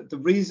down, the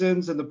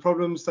reasons and the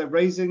problems they're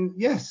raising,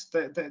 yes,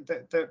 they're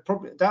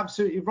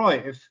absolutely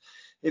right.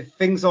 If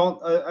things are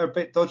a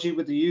bit dodgy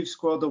with the youth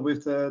squad or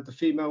with the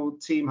female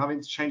team having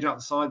to change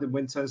outside in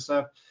winter and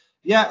stuff,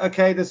 yeah,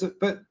 okay,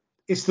 but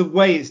it's the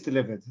way it's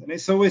delivered, and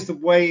it's always the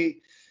way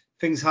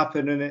things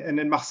happen. And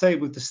in Marseille,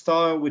 with the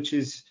style, which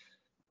is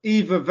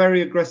either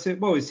very aggressive,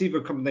 well, it's either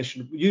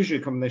usually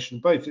a combination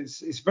of both.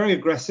 It's very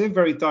aggressive,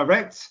 very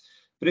direct,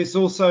 but it's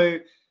also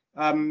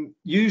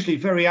usually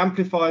very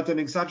amplified and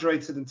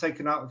exaggerated and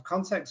taken out of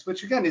context,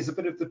 which again is a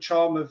bit of the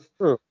charm of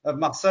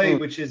Marseille,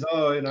 which is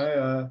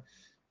a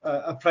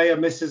player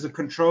misses a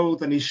control,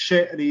 then he's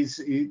shit,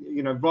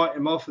 and write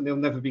him off, and he'll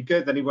never be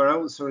good anywhere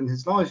else or in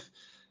his life.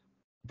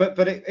 But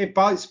it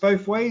bites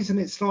both ways, and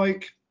it's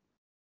like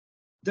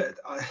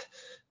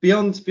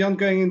beyond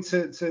going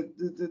into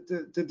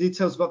the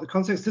details about the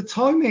context, the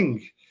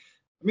timing.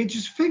 I mean,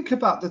 just think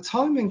about the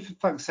timing, for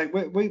fuck's sake.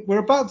 We're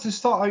about to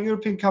start our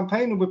European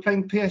campaign, and we're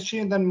playing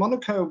PSG and then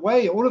Monaco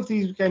away, all of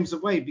these games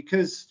away,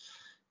 because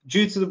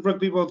due to the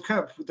Rugby World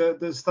Cup,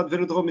 the Stade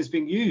Vélodrome is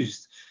being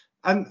used.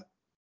 And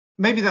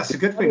maybe that's a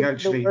good thing,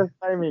 actually. The worst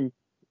timing.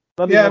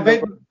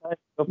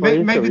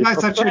 Maybe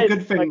that's actually a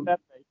good thing.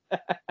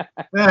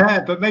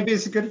 But maybe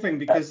it's a good thing,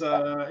 because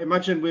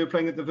imagine we were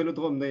playing at the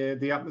Vélodrome,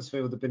 the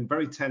atmosphere would have been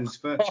very tense.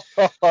 But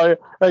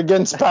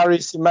against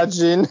Paris,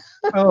 imagine.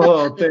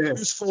 Oh dear.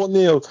 Lose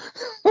 4-0.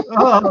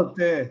 Oh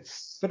dear.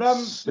 But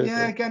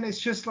again, it's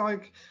just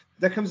like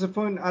there comes a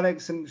point,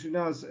 Alex, and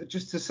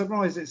just to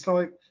summarise, it's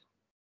like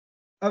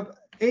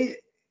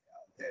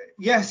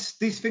yes,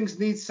 these things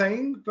need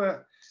saying,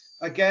 but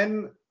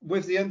again,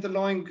 with the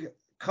underlying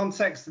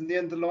context and the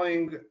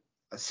underlying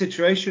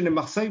situation in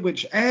Marseille,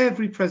 which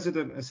every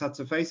president has had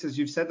to face, as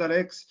you've said,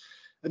 Alex,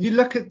 and you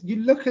look at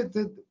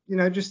the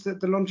just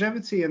the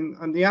longevity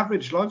and the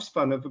average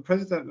lifespan of a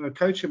president and a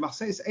coach in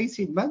Marseille is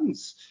 18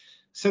 months.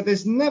 So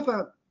there's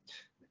never.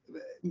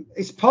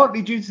 It's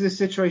partly due to this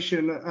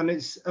situation, and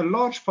it's a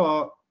large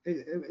part.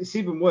 It's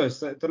even worse.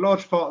 The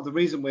large part of the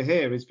reason we're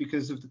here is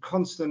because of the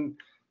constant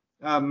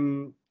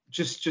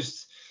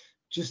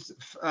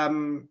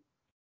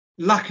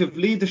lack of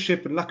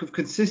leadership and lack of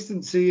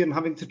consistency, and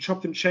having to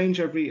chop and change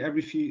every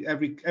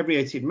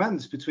 18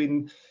 months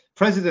between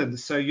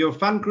presidents. So your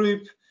fan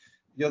group,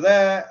 you're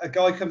there, a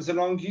guy comes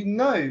along, you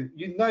know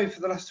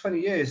for the last 20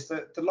 years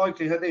that the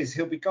likelihood is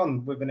he'll be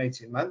gone within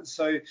 18 months.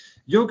 So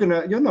you're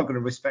not going to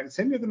respect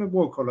him. You're going to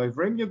walk all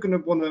over him. You're going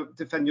to want to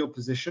defend your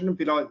position and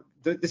be like,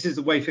 this is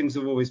the way things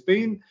have always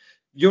been.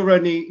 You're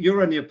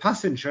only a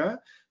passenger.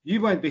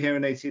 You won't be here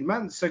in 18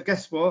 months. So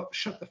guess what?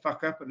 Shut the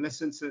fuck up and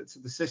listen to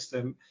the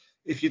system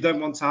if you don't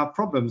want to have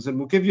problems, and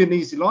we'll give you an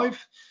easy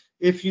life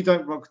if you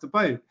don't rock the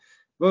boat.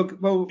 Well,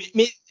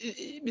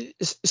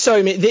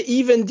 sorry, mate. They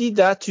even did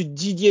that to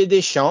Didier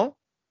Deschamps,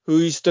 who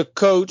is the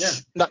coach,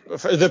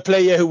 the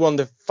player who won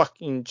the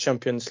fucking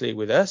Champions League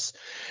with us,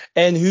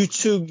 and who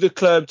took the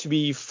club to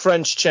be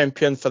French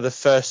champion for the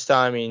first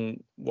time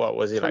in, what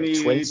was it, 20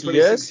 years?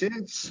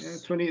 Yeah,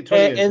 20 years.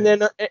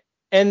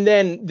 And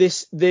then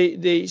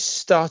they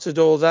started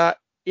all that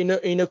in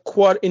a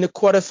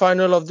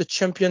quarterfinal of the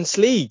Champions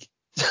League.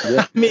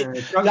 Yeah. I mean,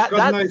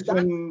 God knows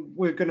when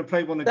we're going to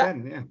play one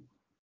again. Yeah.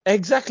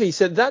 Exactly.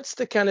 So that's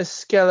the kind of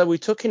scale that we're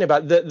talking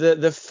about.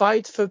 The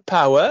fight for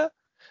power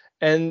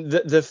and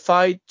the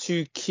fight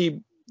to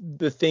keep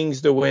the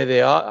things the way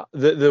they are,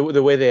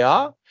 the way they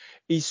are,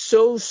 is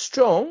so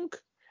strong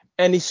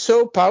and is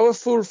so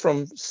powerful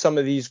from some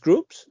of these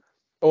groups.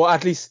 Or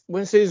at least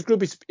when I say this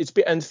group, it's a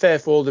bit unfair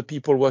for all the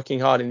people working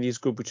hard in these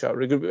groups, which are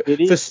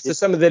for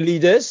some of the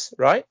leaders,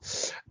 right?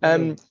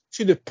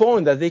 To the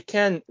point that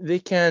they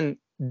can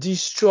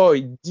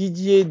destroy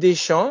Didier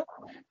Deschamps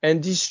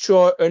and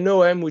destroy an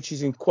OM which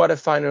is in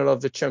quarterfinal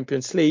of the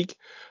Champions League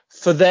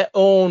for their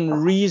own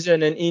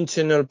reason and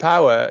internal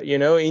power,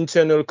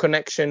 internal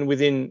connection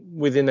within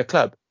the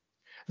club.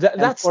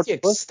 That's the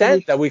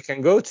extent that we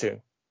can go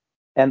to.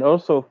 And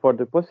also for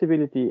the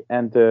possibility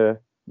and the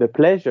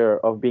pleasure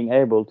of being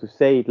able to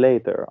say it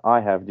later, I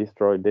have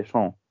destroyed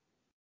Deschamps.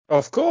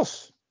 Of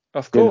course.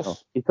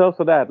 It's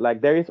also that, like,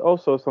 there is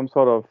also some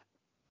sort of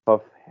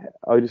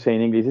how do you say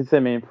in English? It's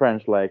same in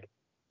French, like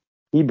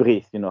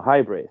hybris,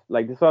 hybris,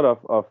 like the sort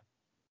of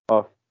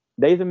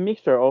there is a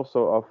mixture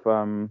also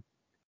of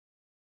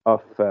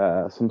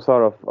some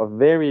sort of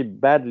very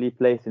badly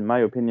placed, in my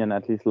opinion,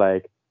 at least,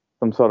 like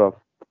some sort of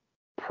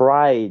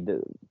pride,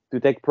 to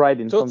take pride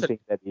in Totally. something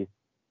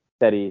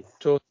that is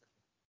Totally.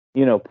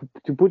 to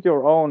put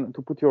your own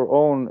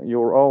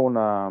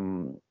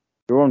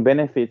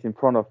benefits in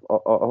front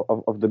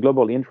of the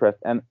global interest,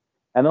 and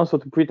also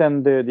to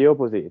pretend the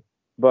opposite.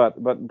 But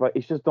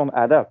it just don't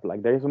add up.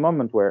 Like there's a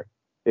moment where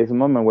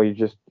you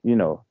just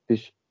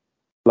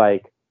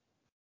like,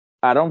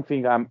 I don't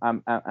think I'm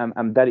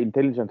that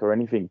intelligent or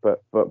anything,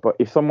 but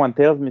if someone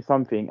tells me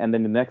something and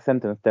then the next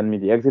sentence tell me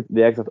the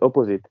exact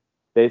opposite,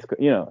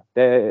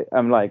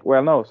 I'm like,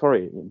 well, no,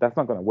 sorry, that's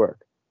not gonna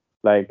work.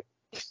 Like,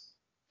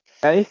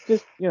 and it's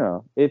just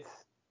it's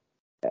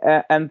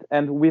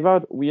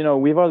without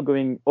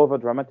going over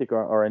dramatic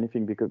or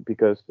anything,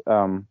 because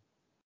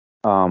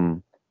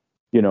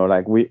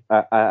like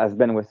as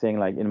Ben was saying,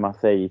 like in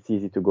Marseille, it's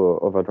easy to go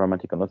over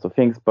dramatic on lots of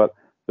things, but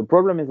the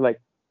problem is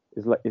like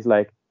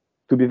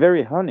to be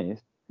very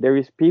honest, there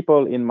is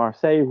people in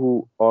Marseille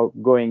who are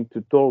going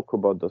to talk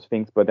about those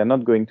things, but they're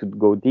not going to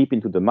go deep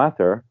into the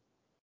matter.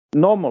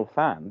 Normal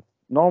fans,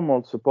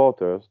 normal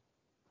supporters,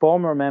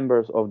 former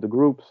members of the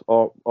groups,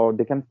 or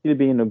they can still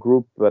be in a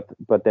group, but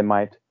they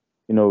might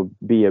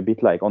be a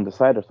bit like on the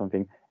side or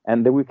something,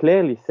 and they will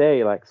clearly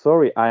say like,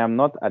 sorry, I am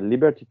not at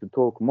liberty to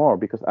talk more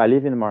because I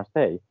live in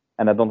Marseille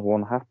and I don't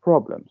want to have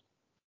problems.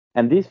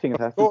 And these things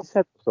have to be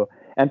said also,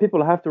 and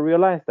people have to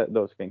realize that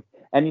those things.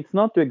 And it's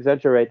not to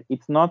exaggerate.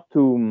 It's not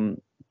to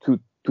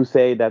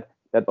say that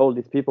all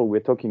these people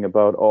we're talking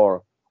about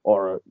are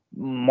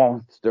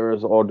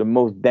monsters or the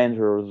most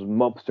dangerous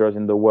mobsters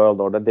in the world,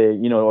 or that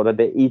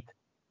they eat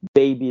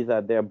babies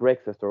at their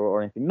breakfast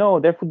or anything. No,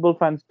 they're football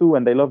fans too,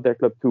 and they love their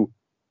club too.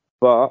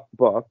 But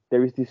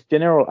there is this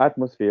general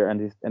atmosphere and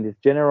this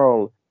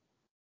general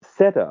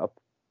setup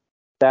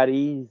that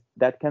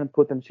can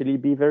potentially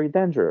be very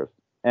dangerous.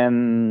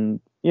 And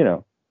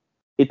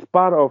it's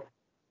part of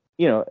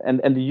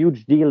and the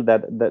huge deal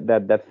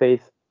that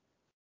face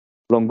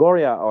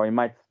Longoria, or it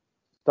might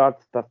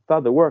start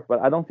the work. But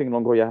I don't think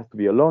Longoria has to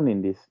be alone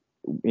in this,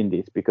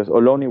 because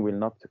alone will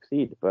not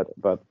succeed. But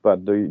the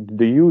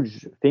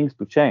huge things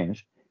to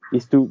change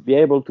is to be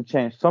able to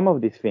change some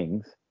of these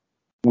things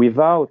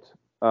without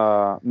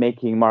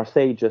making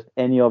Marseille just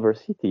any other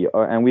city,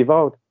 and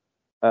without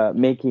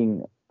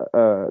making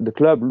the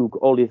club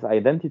look all its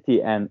identity,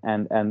 and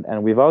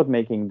without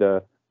making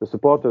the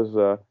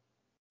supporters.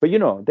 But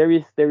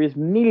there is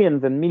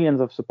millions and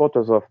millions of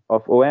supporters of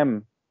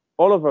OM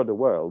all over the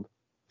world,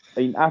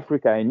 in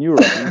Africa, in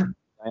Europe,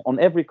 on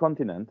every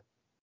continent.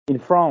 In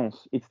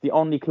France, it's the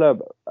only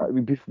club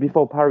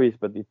before Paris,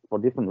 but it's for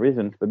different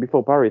reasons. But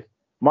before Paris,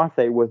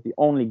 Marseille was the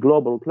only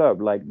global club,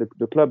 like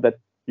the club that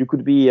you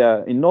could be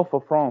in north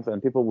of France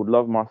and people would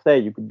love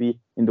Marseille. You could be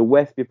in the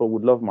west, people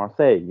would love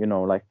Marseille.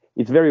 Like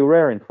it's very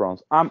rare in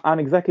France. I'm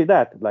exactly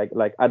that. Like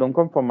I don't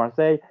come from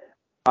Marseille.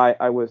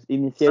 I was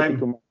initiated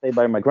to Marseille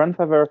by my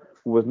grandfather,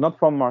 who was not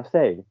from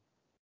Marseille,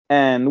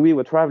 and we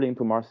were traveling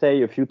to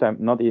Marseille a few times,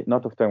 not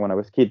often when I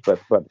was a kid,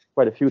 but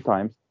quite a few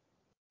times,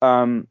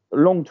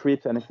 long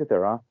trips and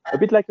etc. A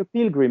bit like a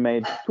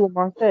pilgrimage to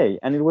Marseille,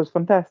 and it was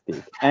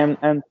fantastic.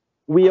 And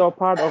we are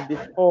part of this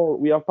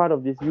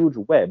huge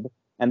web,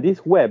 and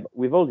this web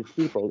with all these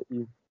people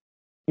is,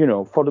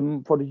 for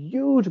the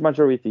huge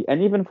majority,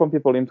 and even from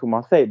people into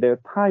Marseille, they're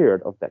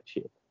tired of that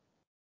shit.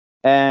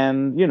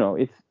 And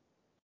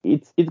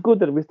it's good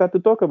that we start to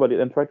talk about it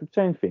and try to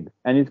change things.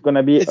 And it's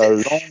gonna be a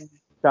long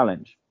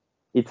challenge.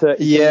 It's a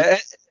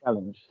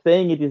challenge.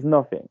 Saying it is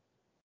nothing.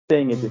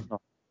 It's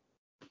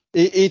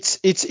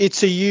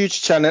a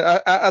huge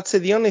challenge. I'd say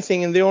the only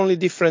thing and the only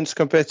difference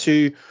compared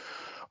to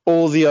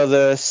all the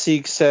other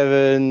 6,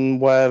 7,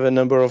 whatever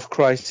number of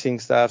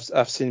crises that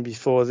I've seen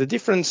before, the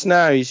difference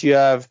now is you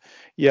have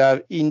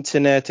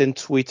internet and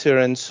Twitter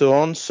and so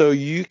on, so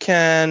you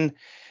can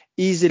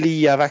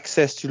easily have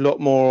access to a lot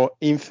more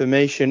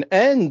information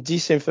and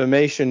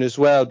disinformation as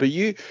well. But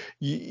you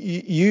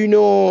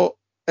know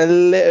a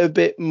little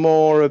bit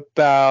more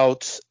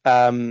about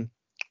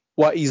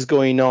what is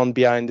going on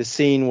behind the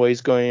scene, what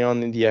is going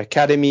on in the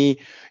academy.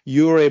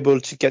 You're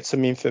able to get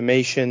some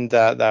information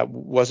that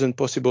wasn't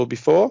possible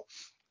before.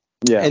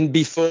 Yeah. And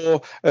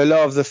before, a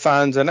lot of the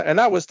fans, and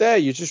I was there,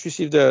 you just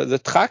received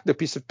the tract, the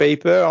piece of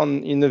paper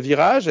in the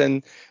virage,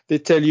 and they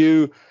tell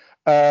you,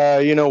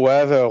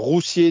 whatever,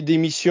 Roussier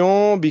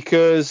démission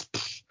because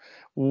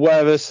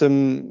whatever,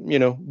 some,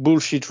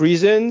 bullshit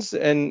reasons.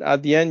 And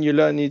at the end, you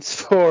learn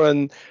it's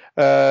for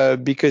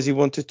because he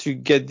wanted to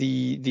get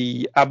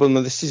the album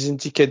of the season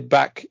ticket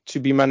back to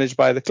be managed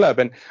by the club.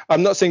 And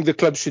I'm not saying the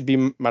club should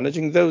be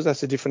managing those.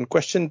 That's a different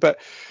question. But,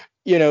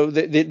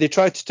 they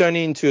try to turn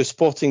it into a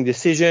sporting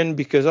decision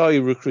because, he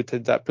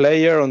recruited that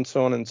player and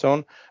so on and so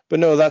on. But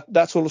no,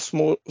 that's all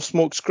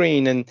smoke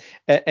screen.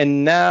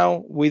 And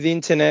now with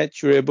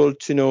internet, you're able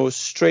to know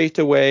straight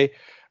away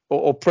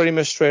or pretty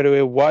much straight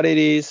away what it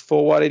is,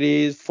 for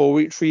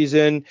which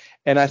reason.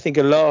 And I think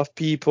a lot of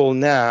people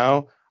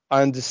now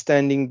are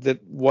understanding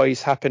that what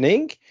is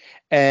happening.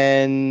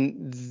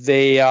 and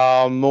they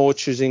are more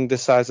choosing the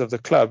size of the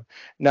club.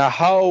 Now,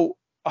 how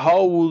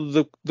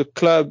will the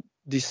club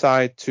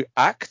decide to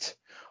act?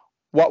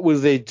 What will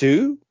they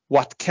do?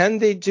 What can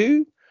they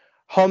do?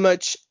 How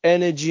much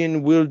energy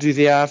and will do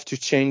they have to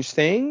change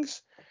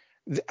things?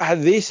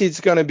 This is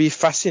going to be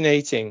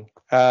fascinating.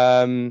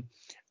 I'm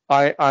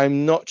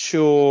not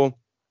sure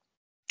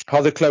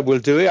how the club will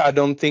do it. I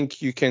don't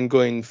think you can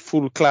go in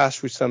full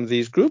clash with some of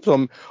these groups,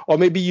 or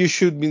maybe you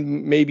should be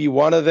maybe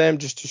one of them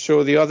just to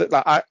show the other.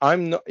 Like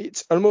I'm not.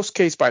 It's almost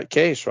case by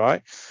case,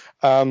 right?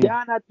 Yeah,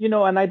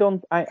 and I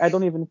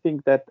don't even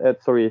think that.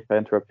 Sorry if I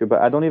interrupt you,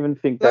 but I don't even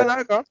think that.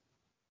 No, go on.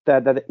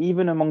 That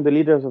even among the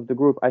leaders of the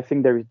group, I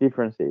think there is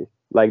differences.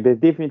 Like there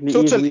definitely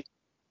Totally. is.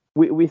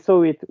 We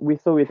saw it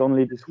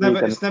only this week.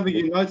 It's never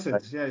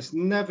united. Yeah, it's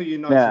never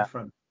united Yeah.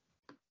 front.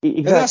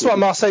 Exactly. And that's what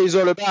Marseille is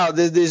all about.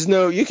 There's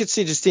no, you could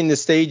see just in the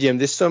stadium,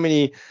 there's so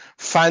many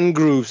fan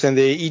groups and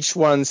they each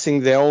one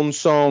sing their own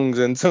songs.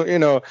 And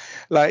so,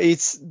 like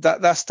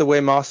that's the way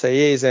Marseille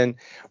is. And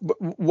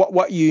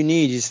what you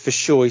need is for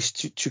sure is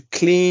to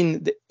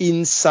clean the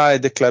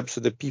inside the club.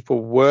 So the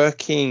people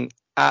working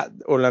at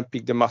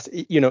Olympique de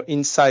Marseille,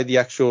 inside the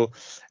actual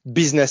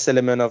business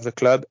element of the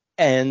club,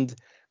 and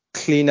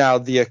clean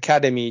out the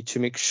academy to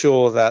make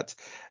sure that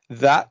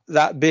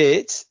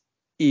bit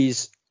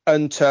is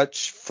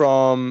untouched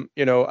from,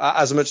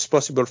 as much as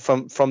possible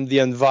from the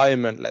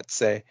environment, let's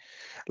say.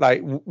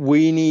 Like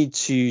we need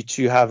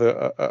to have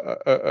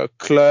a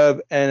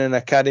club and an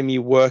academy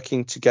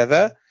working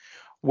together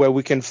where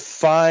we can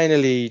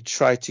finally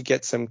try to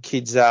get some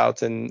kids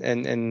out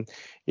and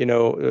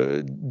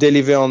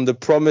deliver on the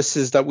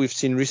promises that we've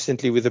seen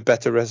recently with the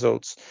better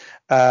results.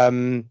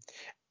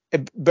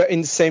 But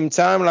in the same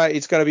time, like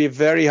it's going to be a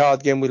very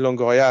hard game with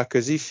Longoria,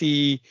 because if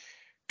he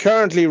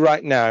currently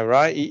right now,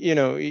 right,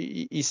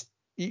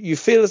 you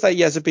feel that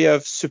he has a bit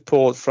of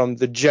support from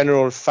the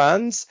general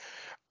fans.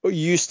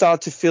 You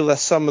start to feel that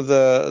some of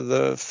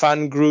the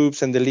fan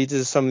groups and the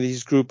leaders of some of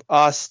these groups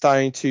are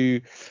starting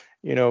to,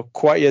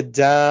 quiet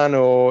down,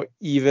 or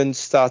even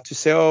start to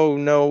say, oh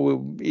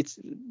no, it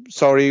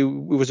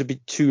was a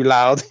bit too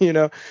loud,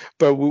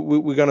 but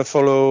we're going to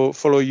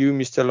follow you,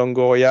 Mr.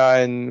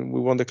 Longoria, and we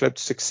want the club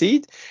to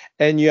succeed.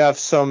 And you have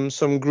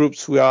some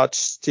groups who are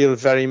still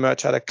very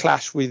much at a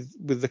clash with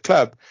the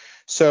club.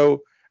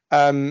 So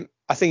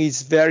I think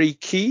it's very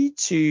key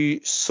to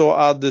sort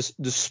out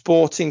the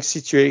sporting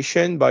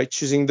situation by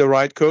choosing the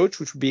right coach,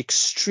 which would be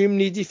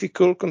extremely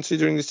difficult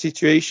considering the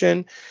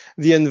situation,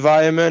 the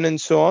environment,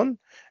 and so on.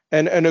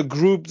 And a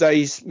group that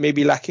is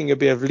maybe lacking a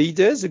bit of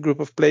leaders, a group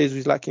of players who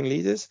is lacking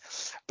leaders,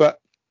 but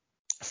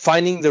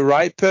finding the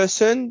right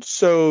person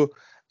so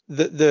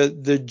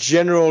the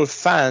general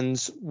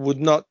fans would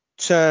not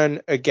turn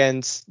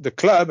against the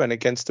club and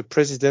against the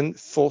president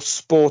for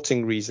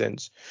sporting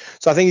reasons.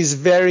 So I think it's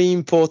very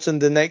important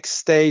the next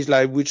stage,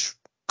 like which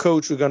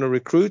coach we're going to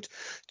recruit,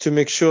 to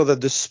make sure that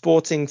the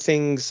sporting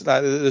things,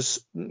 like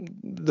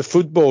the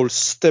football,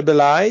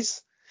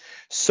 stabilize.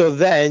 So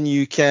then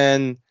you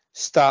can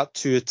start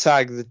to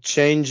attack the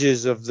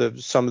changes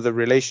of some of the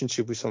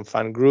relationship with some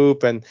fan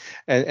group and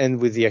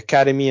with the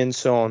academy and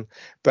so on.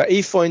 But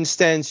if, for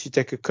instance, you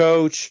take a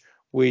coach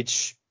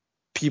which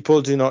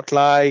people do not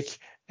like,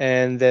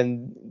 and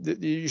then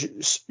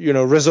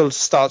results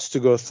starts to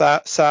go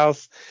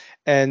south,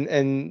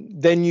 and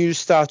then you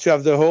start to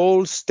have the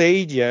whole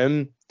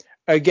stadium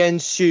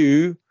against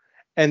you.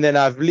 And then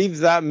I've lived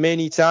that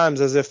many times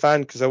as a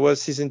fan, because I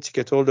was season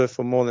ticket holder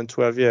for more than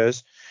 12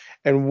 years.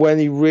 And when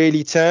it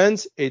really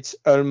turns, it's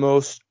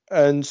almost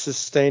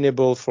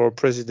unsustainable for a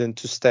president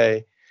to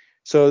stay.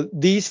 So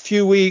these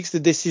few weeks,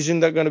 the decision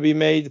that are going to be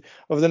made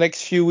over the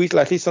next few weeks,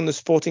 at least on the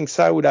sporting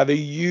side, would have a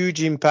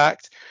huge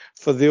impact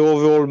for the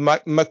overall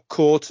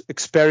McCourt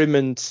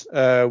experiment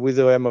with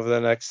OM over the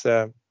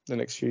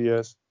next few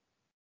years.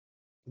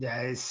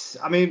 Yeah,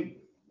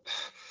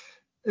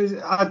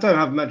 I don't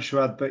have much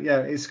to add, but yeah,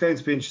 it's going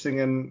to be interesting.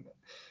 And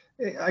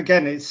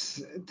again, it's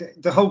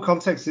the whole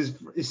context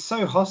is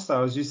so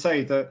hostile, as you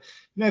say, that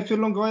if you're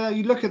Longoria,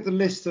 you look at the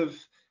list of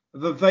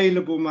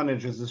available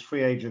managers as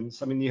free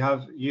agents. I mean, you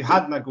had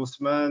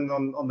Nagelsmann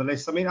on the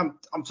list. I mean,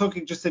 I'm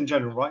talking just in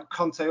general, right?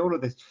 Conte, all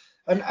of this,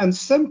 and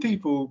some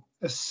people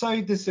are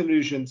so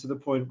disillusioned to the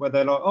point where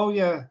they're like, oh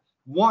yeah,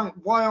 why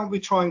aren't we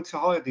trying to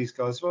hire these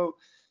guys? Well,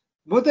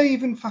 would they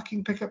even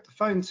fucking pick up the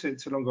phone to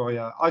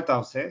Longoria? I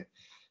doubt it,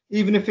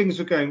 even if things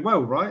were going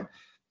well, right?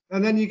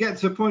 And then you get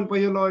to a point where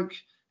you're like,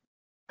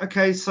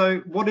 okay, so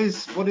what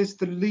is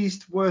the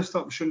least worst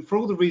option for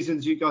all the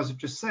reasons you guys have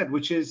just said,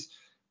 which is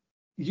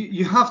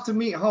you have to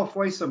meet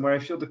halfway somewhere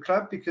if you're the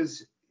club,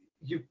 because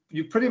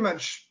you pretty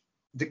much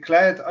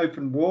declared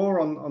open war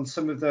on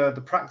some of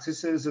the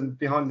practices and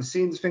behind the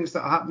scenes things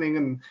that are happening,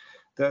 and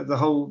the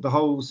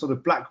whole sort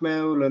of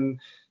blackmail and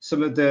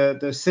some of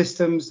the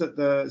systems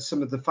that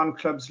some of the fan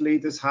clubs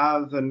leaders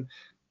have, and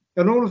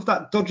all of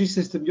that dodgy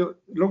system.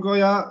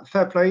 Longoria,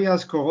 fair play, he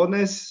has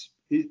cojones.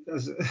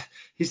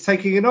 He's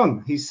taking it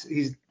on.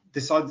 He's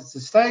decided to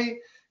stay.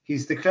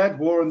 He's declared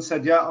war and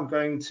said, yeah, I'm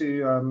going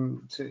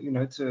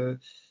to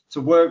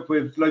work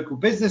with local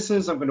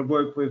businesses. I'm going to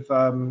work with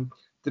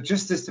the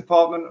Justice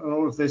Department and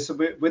all of this. So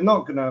we're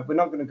not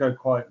gonna go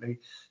quietly.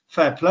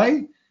 Fair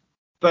play,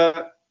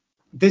 but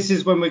this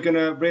is when we're going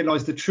to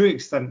realise the true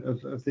extent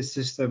of this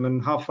system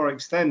and how far it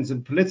extends.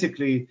 And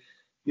politically,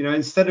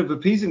 instead of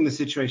appeasing the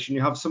situation,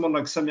 you have someone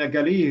like Samia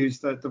Ghali, who's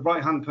the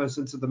right-hand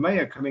person to the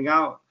mayor, coming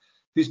out,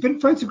 who's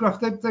been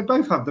photographed. They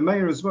both have, the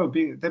mayor as well.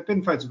 They've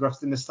been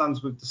photographed in the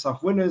stands with the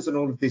South winners and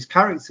all of these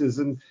characters,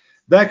 and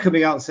they're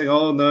coming out saying,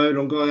 "Oh no,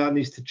 Longoria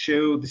needs to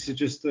chill. This is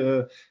just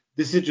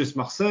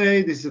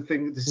Marseille. This is a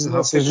thing. This is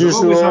how things have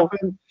always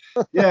happened."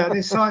 Yeah,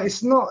 it's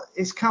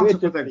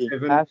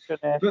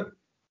counterproductive.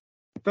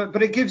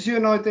 But it gives you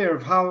an idea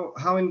of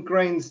how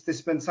ingrained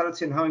this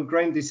mentality and how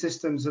ingrained these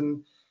systems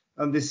and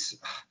this,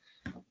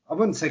 I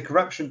wouldn't say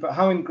corruption, but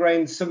how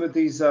ingrained some of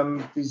these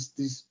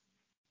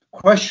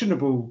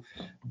questionable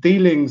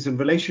dealings and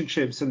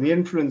relationships and the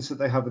influence that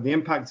they have and the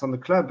impact on the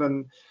club.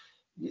 And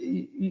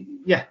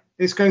yeah,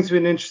 it's going to be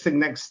an interesting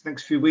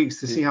next few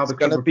weeks to see how the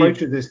club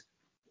approaches this.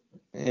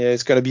 Yeah,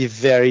 it's going to be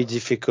very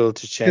difficult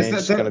to change.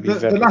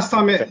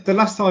 The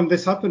last time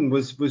this happened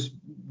was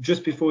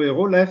just before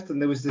Euro left,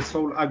 and there was this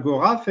whole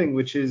Agora thing,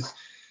 which is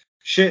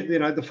shit.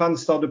 The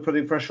fans started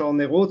putting pressure on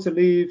Euro to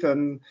leave,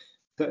 and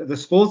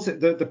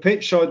the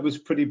pitch side was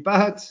pretty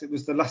bad. It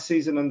was the last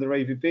season under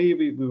AVB.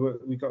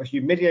 We got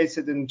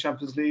humiliated in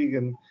Champions League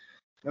and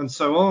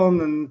so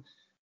on.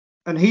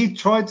 And he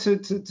tried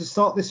to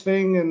start this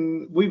thing,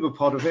 and we were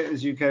part of it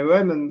as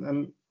UK-OM,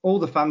 and all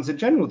the fans in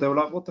general, they were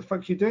like, "What the fuck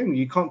are you doing?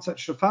 You can't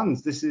touch the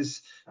fans.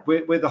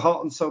 We're the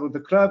heart and soul of the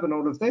club," and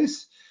all of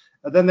this.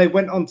 And then they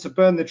went on to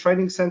burn the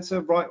training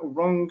centre, right or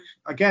wrong.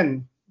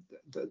 Again,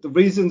 the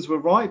reasons were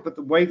right, but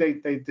the way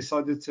they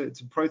decided to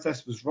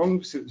protest was wrong,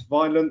 because it was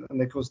violent and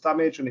they caused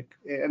damage, and it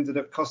ended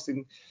up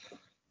costing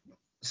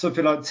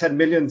something like 10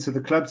 million to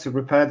the club to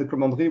repair the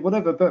commanderie,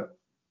 whatever. But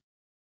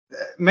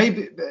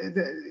maybe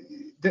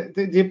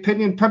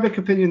the public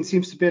opinion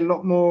seems to be a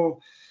lot more,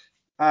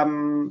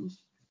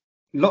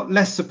 lot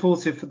less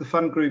supportive for the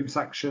fan group's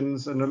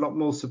actions, and a lot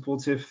more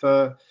supportive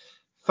for,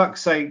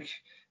 fuck's sake,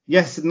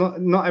 yes,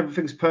 not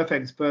everything's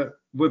perfect, but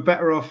we're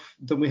better off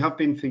than we have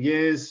been for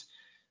years.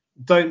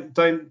 Don't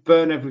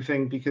burn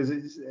everything, because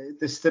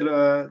there's still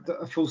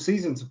a full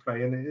season to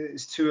play, and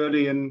it's too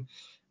early, and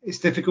it's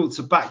difficult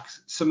to back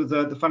some of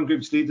the fan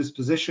group's leaders'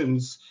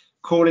 positions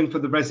calling for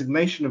the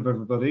resignation of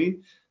everybody,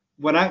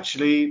 when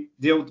actually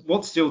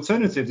what's the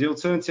alternative? The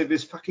alternative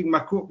is fucking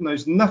Macourt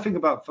knows nothing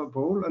about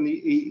football, and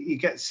he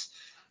gets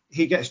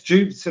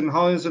duped and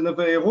hires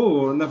another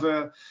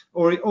hero,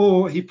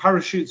 or he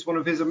parachutes one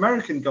of his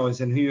American guys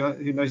in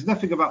who knows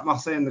nothing about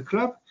Marseille and the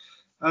club,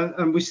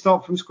 and we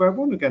start from square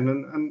one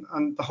again,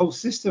 and the whole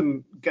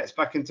system gets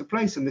back into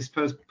place, and this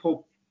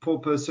poor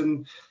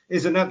person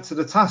isn't up to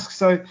the task.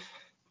 So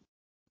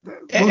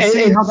we'll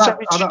see how that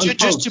unfolds.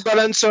 Just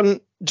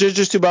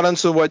to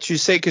balance on what you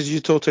say, because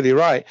you're totally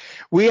right.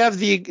 We have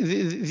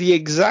the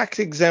exact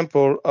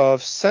example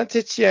of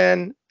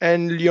Saint-Etienne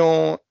and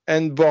Lyon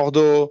and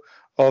Bordeaux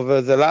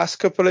over the last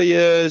couple of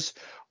years,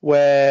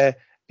 where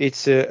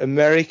it's an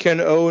American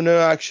owner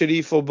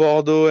actually for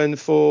Bordeaux and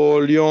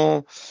for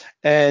Lyon,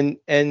 and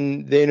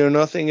they know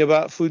nothing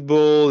about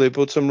football. They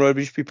put some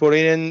rubbish people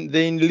in, and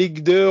they're in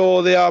Ligue 2,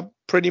 or they are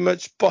pretty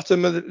much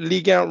bottom of the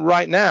Ligue 1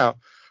 right now.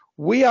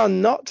 We are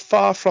not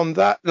far from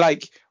that.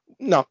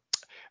 No,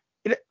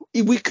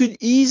 we could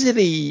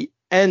easily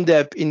end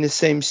up in the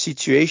same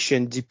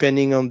situation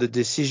depending on the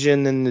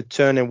decision and the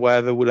turn and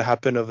whatever will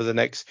happen over the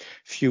next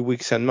few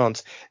weeks and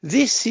months.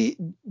 This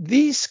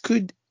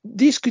could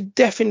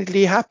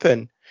definitely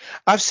happen.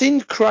 I've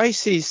seen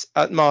crises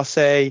at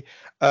Marseille,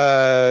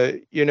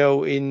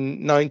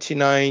 in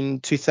 99,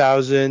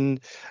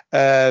 2000,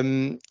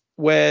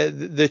 where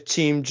the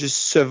team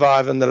just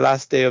survived on the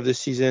last day of the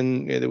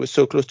season. They were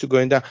so close to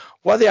going down.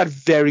 Well, they had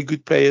very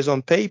good players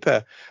on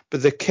paper,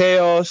 but the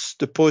chaos,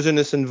 the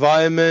poisonous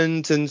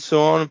environment, and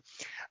so on,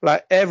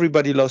 like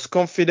everybody lost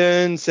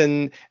confidence,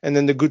 and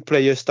then the good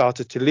players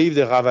started to leave.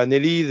 The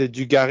Ravanelli, the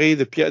Dugarry,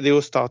 the Pierre, they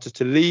all started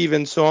to leave,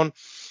 and so on.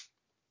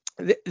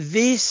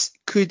 This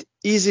could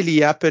easily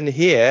happen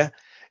here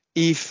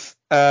if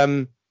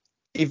wrong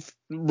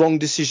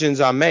decisions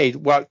are made.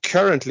 Well,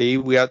 currently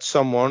we had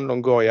someone,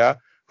 Longoria,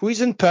 who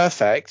isn't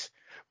perfect,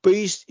 but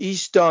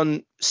he's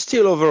done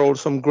still overall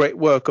some great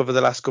work over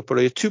the last couple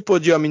of years. 2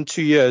 podium in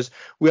 2 years.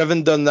 We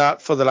haven't done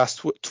that for the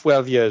last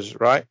 12 years,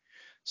 right?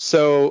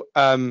 So,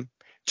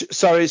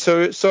 sorry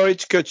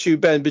to cut you,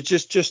 Ben, but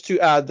just to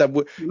add that,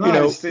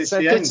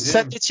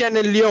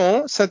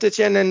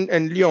 Saint-Etienne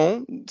and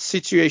Lyon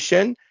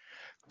situation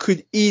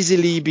could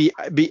easily be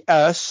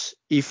us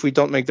if we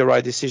don't make the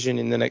right decision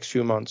in the next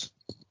few months.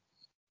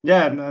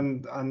 Yeah,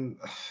 and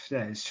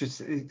yeah, it's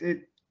just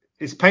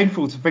it's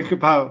painful to think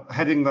about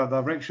heading that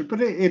direction, but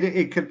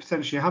it could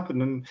potentially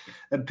happen,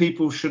 and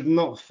people should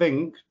not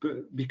think,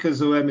 but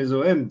because OM is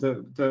OM,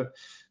 that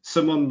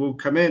someone will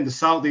come in, the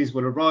Saudis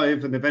will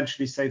arrive and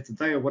eventually save the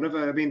day or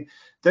whatever. I mean,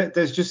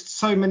 there's just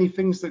so many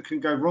things that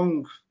can go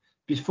wrong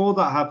before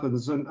that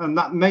happens, and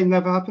that may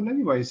never happen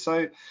anyway.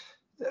 So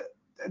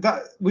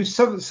that we've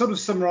sort of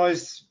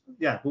summarised.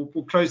 Yeah,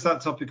 we'll close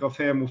that topic off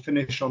here, and we'll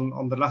finish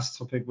on the last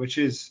topic, which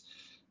is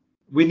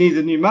we need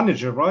a new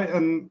manager, right?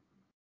 And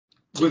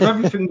with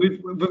everything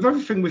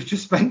we've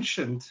just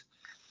mentioned,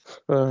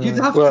 you'd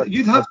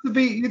have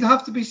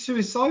to be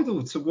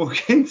suicidal to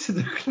walk into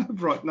the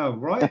club right now,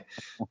 right?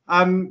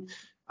 And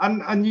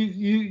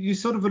you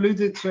sort of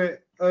alluded to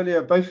it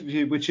earlier, both of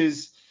you, which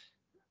is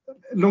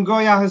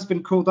Longoria has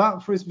been called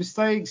out for his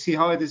mistakes. He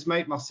hired his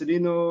mate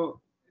Marcelino.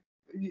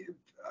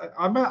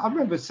 I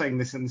remember saying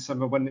this in the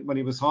summer when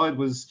he was hired,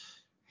 was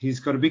he's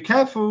got to be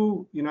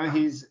careful. You know,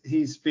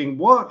 he's being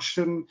watched.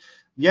 And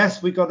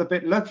yes, we got a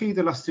bit lucky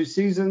the last 2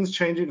 seasons,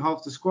 changing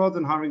half the squad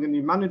and hiring a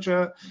new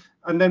manager.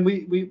 And then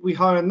we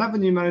hire another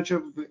new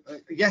manager,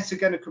 yet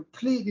again, a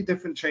completely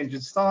different change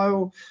in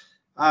style.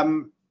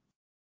 And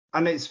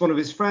it's one of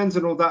his friends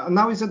and all that. And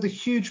now he's under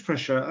huge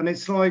pressure. And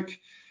it's like,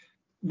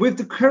 with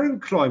the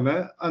current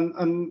climate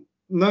and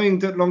knowing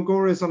that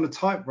Longoria is on a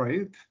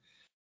tightrope,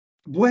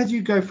 where do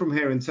you go from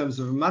here in terms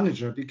of a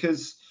manager?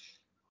 Because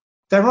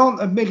there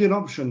aren't a million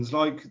options.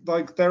 Like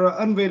there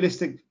are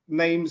unrealistic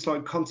names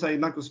like Conte,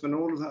 Nagelsmann,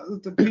 all of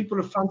that. The people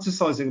are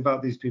fantasizing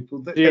about these people.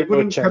 They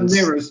wouldn't come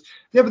near us.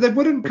 Yeah, but they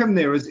wouldn't come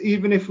near us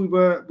even if we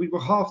were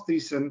half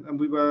decent and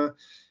we were,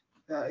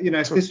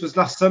 if this was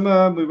last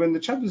summer and we were in the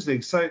Champions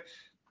League.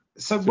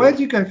 So where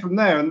do you go from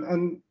there?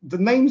 And the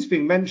names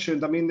being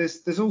mentioned, I mean,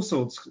 there's all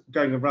sorts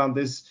going around.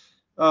 There's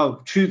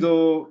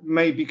Tudor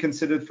may be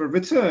considered for a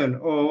return,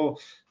 or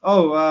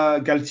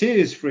Galtier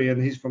is free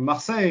and he's from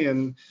Marseille,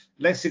 and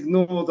let's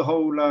ignore the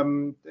whole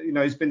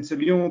he's been to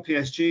Lyon,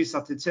 PSG,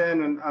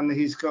 Saint-Etienne, and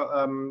he's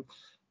got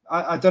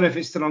I don't know if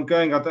it's still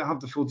ongoing. I don't have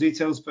the full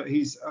details, but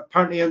he's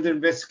apparently under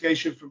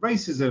investigation for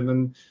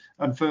racism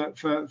and for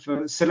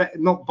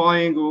not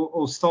buying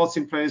or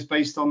starting players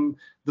based on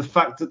the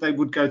fact that they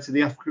would go to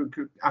the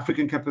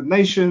African Cup of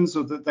Nations,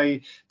 or that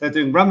they're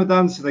doing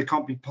Ramadan, so they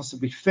can't be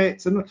possibly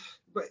fit. And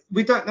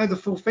we don't know the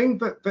full thing,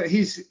 but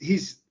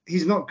he's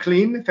not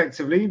clean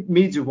effectively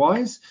media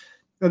wise.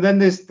 And then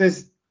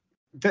there's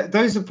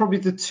those are probably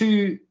the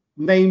 2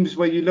 names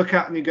where you look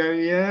at and you go,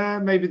 yeah,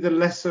 maybe the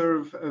lesser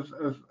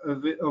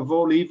of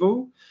all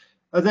evil.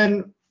 And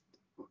then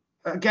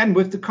again,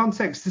 with the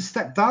context, to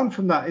step down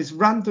from that is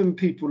random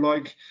people.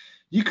 Like,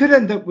 you could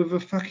end up with a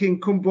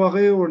fucking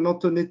Comboiré or an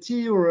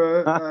Antonetti or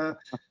a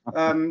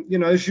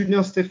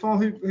Julien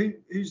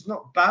Stéphan who's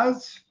not bad.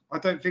 I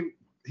don't think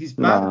he's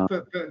bad,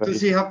 but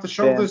does he have the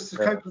shoulders to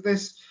cope with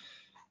this?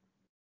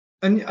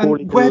 And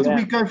where do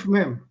we go from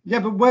him? Yeah,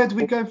 but where do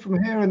we go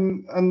from here?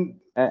 And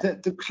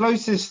the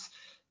closest,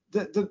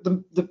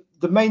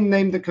 the main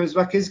name that comes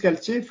back is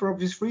Galtier for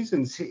obvious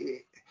reasons.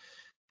 He's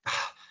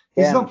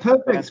not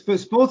perfect, but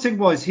sporting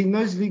wise, he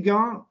knows Ligue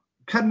 1.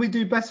 Can we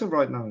do better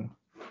right now?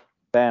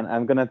 Ben,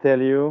 I'm gonna tell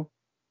you,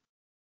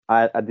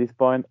 at this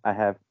point, I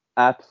have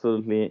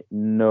absolutely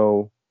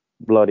no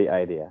bloody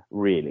idea,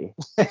 really.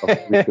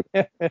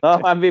 No,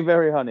 I'm being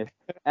very honest.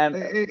 And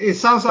it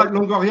sounds like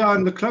Longoria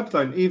and the club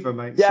don't either,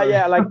 mate.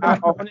 Yeah. Like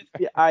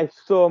honestly, I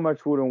so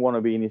much wouldn't want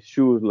to be in his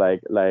shoes,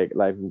 like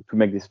to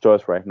make this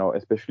choice right now,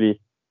 especially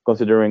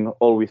considering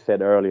all we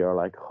said earlier,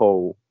 like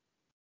how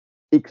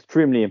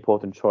extremely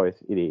important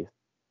choice it is.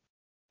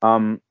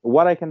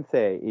 What I can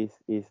say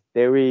is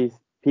there is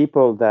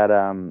people that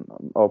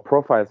or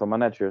profiles or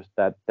managers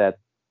that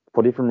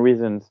for different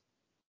reasons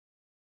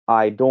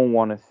I don't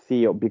want to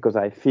see, because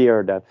I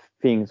fear that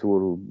things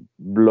will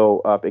blow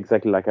up,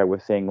 exactly like I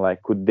was saying,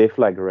 like could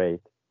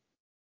deflagrate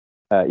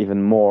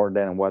even more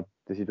than what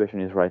the situation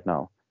is right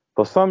now.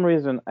 For some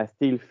reason, I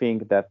still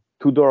think that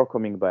Tudor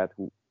coming back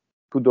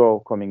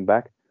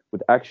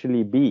would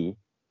actually be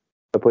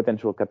a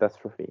potential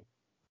catastrophe,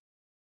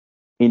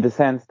 in the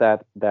sense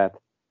that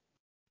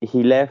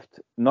he left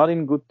not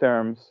in good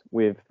terms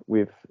with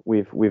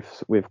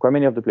quite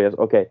many of the players.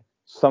 Okay,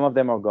 some of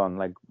them are gone,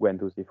 like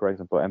Guendouzi, for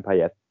example, and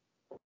Payet.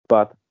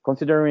 But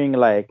considering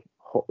like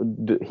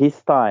his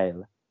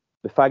style,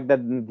 the fact that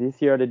this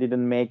year they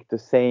didn't make the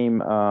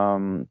same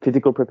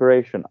physical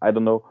preparation, I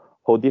don't know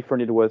how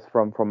different it was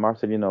from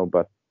Marcelino,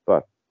 but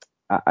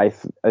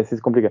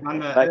it's complicated.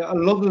 And a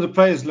lot of the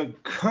players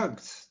look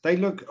cooked. They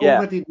look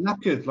already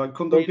knackered. Like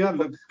Kondogbia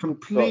looks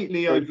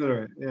completely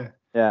over it. Yeah.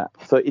 Yeah.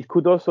 So it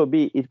could also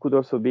be that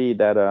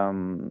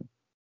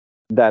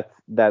that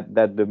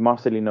the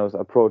Marcelino's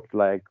approach,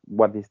 like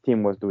what his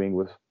team was doing,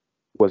 was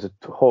a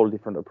whole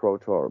different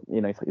approach, or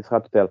it's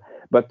hard to tell.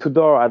 But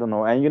Tudor, I don't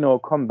know. And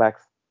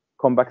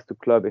comebacks to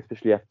club,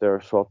 especially after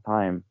a short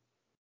time,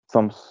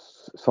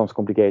 sounds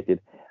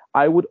complicated.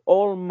 I would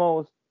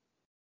almost,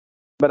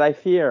 but I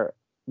fear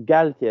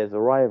Galtier's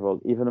arrival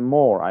even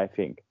more, I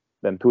think,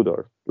 than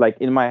Tudor. Like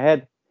in my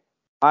head,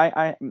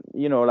 I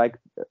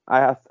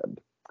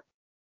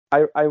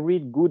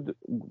read good,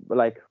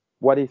 like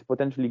what is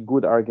potentially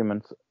good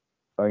arguments,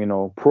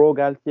 pro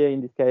Galtier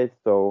in this case.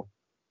 So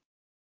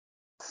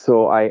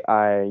I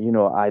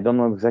don't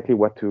know exactly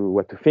what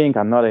to think.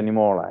 I'm not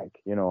anymore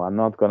like, I'm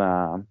not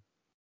gonna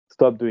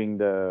stop doing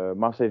the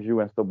Marseille view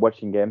and stop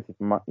watching games if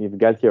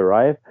Galtier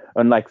arrives.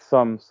 Unlike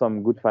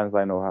some good fans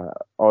I know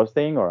are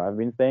saying, or have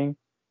been saying,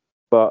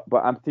 but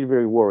I'm still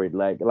very worried.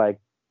 Like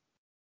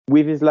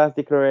with his last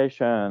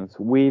declarations,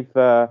 with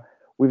the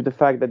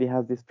fact that he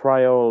has this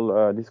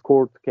trial, this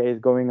court case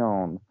going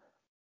on,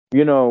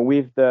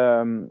 with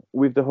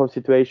the whole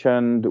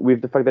situation,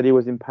 with the fact that he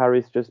was in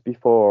Paris just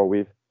before,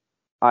 with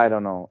I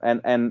don't know,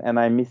 and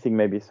I'm missing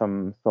maybe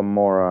some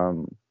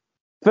more.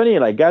 Funny,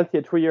 like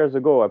Galtier 3 years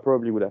ago, I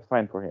probably would have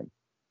signed for him,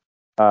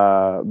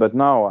 but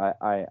now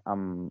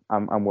I'm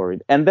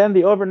worried. And then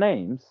the other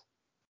names,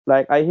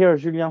 like I hear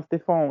Julien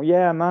Stéphan,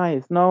 yeah,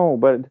 nice, no,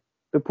 but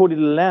the poor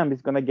little lamb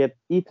is gonna get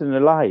eaten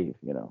alive.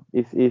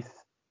 It's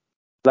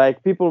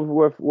like people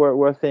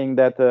were saying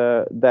that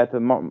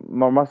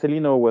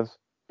Marcelino was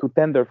too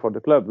tender for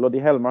the club. Bloody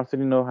hell,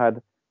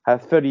 Marcelino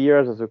has 30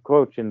 years as a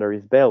coach under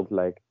his belt,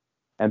 like,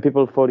 and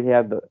people thought he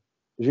had.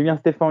 Julien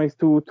Stéphan is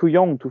too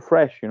young, too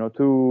fresh,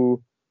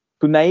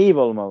 too naive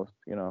almost,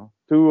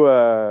 Too,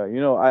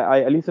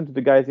 I listened to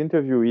the guy's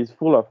interview. He's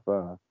still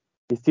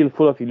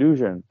full of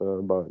illusions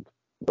about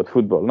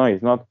football. No,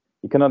 he's not.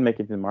 He cannot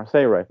make it in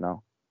Marseille right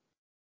now.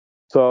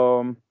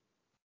 So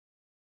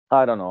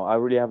I don't know. I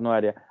really have no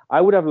idea.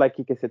 I would have liked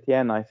Quique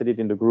Setien. I said it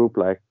in the group,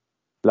 like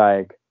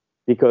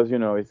because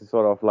it's a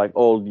sort of like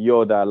old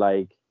Yoda,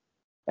 like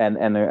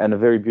and a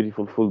very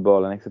beautiful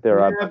football and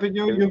etc. Yeah, but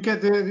you'll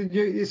get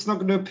it's not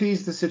going to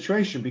appease the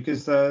situation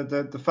because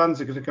the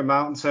fans are going to come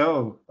out and say,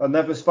 "Oh,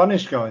 another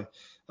Spanish guy."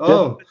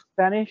 Oh,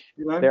 Spanish?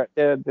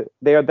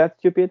 They are that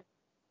stupid?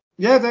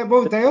 Yeah,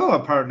 they are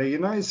apparently.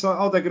 It's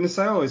like, they're going to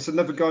say, "Oh, it's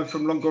another guy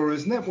from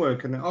Longoria's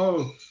network," and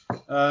some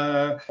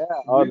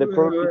of them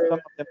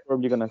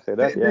probably going to say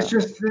that.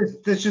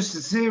 There's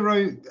just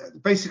zero.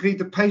 Basically,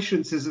 the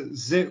patience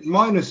is at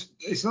minus.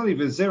 It's not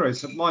even zero.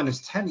 It's at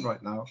 -10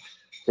 right now.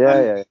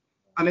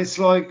 And it's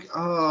like,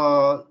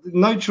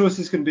 no choice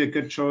is going to be a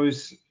good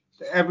choice.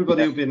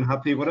 Everybody will be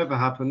happy, whatever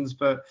happens.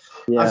 But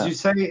as you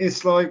say,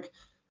 it's like,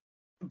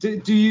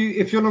 do you?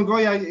 If you're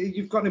Longoria,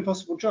 you've got an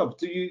impossible job.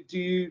 Do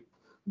you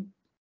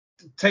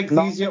take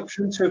the easy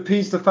option to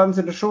appease the fans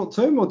in the short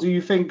term, or do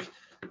you think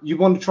you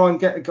want to try and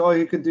get a guy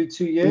who can do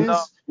 2 years? No,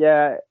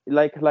 yeah,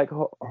 like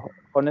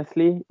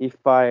honestly, if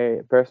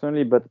I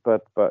personally, but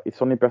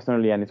it's only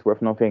personally and it's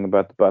worth nothing.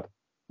 But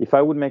if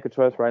I would make a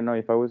choice right now,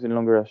 if I was in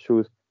Longoria's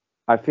shoes,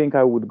 I think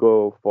I would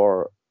go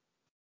for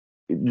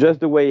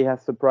just the way he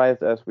has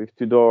surprised us with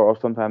Tudor, or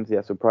sometimes he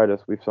has surprised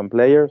us with some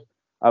players.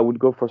 I would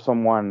go for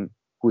someone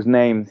whose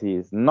names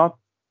he's not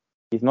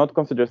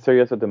considered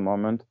serious at the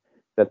moment,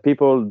 that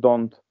people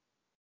don't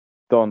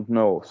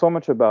know so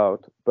much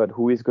about, but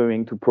who is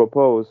going to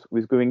propose, who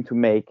is going to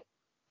make,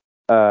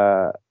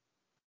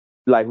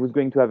 who's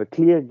going to have a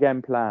clear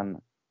game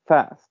plan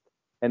fast,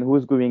 and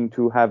who's going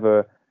to have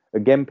a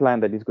game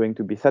plan that is going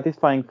to be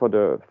satisfying for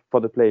the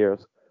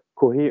players,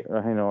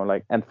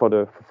 and for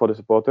the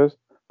supporters,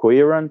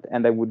 coherent,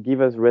 and that would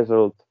give us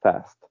results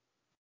fast.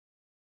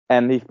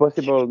 And if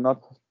possible,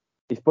 not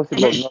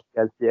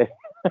Galtier.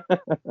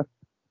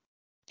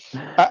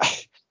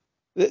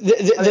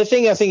 The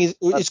thing I think is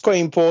it's quite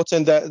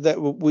important that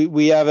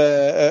we have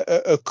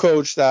a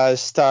coach that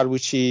has style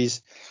which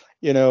is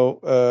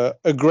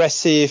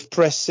aggressive,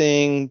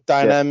 pressing,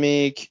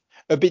 dynamic,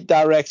 a bit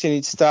direct in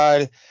its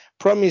style.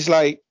 Problem is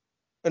like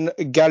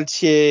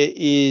Galtier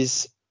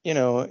is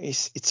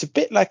it's a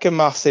bit like a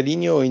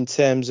Marcelinho in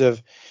terms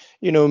of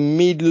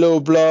mid-low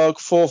block,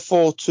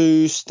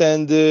 4-4-2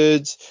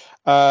 standards,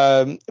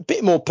 a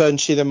bit more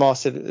punchy than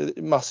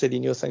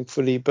Marcelinho,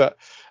 thankfully, but.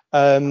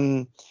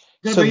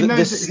 Yeah, but he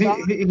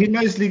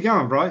knows Ligue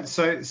 1, right?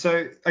 So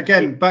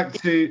again, back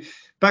to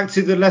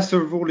the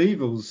lesser of all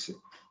evils.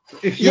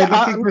 If you're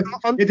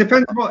it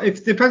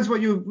depends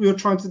what you're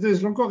trying to do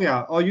as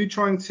Longoria. Are you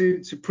trying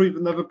to prove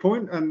another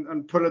point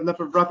and pull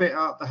another rabbit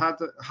out the hat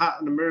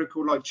and a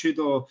miracle like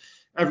Tudor?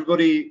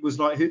 Everybody was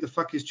like, who the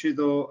fuck is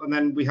Tudor? And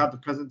then we had the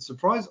pleasant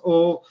surprise,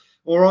 or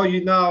are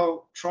you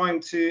now trying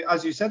to,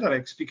 as you said,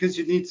 Alex, because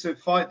you need to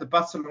fight the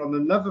battle on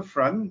another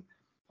front?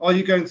 Are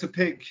you going to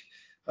pick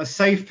a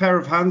safe pair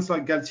of hands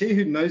like Galtier,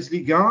 who knows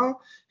Ligue 1,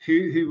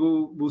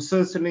 who will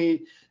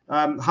certainly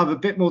have a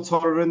bit more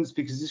tolerance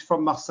because he's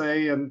from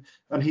Marseille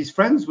and he's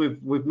friends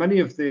with many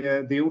of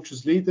the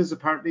Ultras leaders,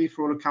 apparently,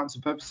 for all accounts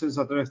and purposes.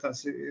 I don't know if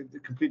that's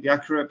completely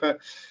accurate, but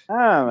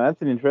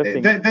that's an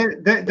interesting.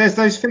 There's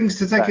those things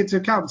to take into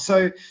account.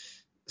 So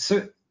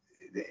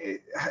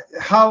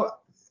how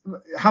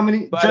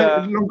many?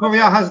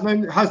 Longoria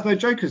has no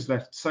jokers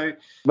left. So.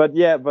 But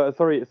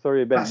sorry,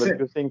 Ben. But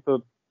you're saying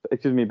so.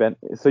 Excuse me, Ben.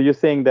 So you're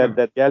saying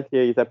that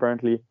Galtier is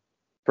apparently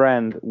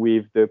friend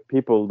with the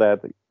people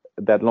that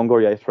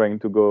Longoria is trying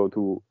to go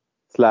to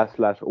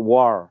 /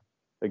 war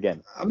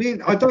again. I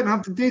mean, I don't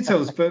have the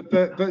details, but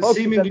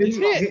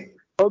seemingly,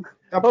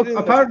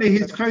 apparently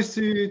he's close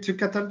to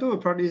Cataldo.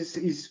 Apparently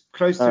he's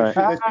close to a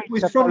few of those people.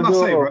 He's from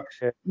Marseille, right?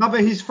 No, but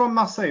he's from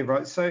Marseille,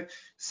 right? So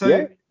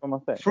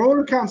for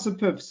all accounts and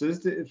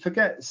purposes,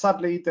 forget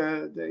sadly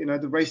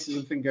the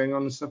racism thing going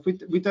on and stuff.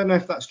 We don't know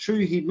if that's true.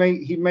 He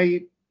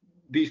may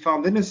be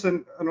found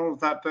innocent and all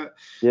of that, but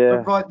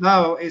right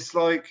now it's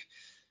like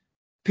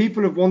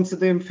people have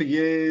wanted him for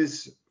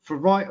years. for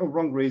right or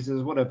wrong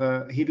reasons,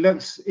 whatever,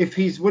 if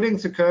he's willing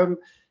to come,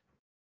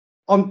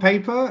 on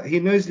paper, he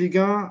knows Ligue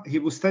 1, he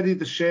will steady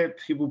the ship,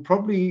 he will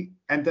probably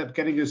end up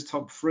getting us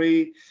top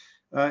 3.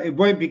 It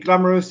won't be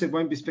glamorous, it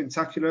won't be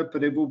spectacular,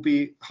 but it will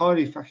be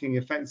highly fucking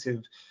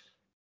effective.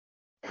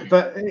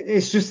 But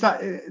it's just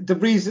that the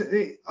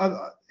reason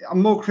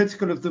I'm more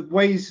critical of the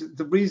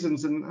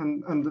reasons,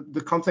 and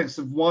the context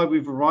of why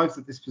we've arrived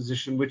at this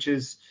position, which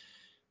is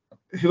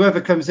whoever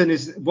comes in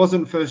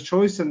wasn't first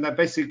choice, and they're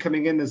basically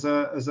coming in as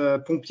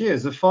a pompier,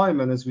 as a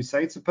fireman, as we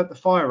say, to put the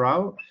fire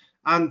out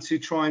and to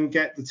try and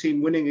get the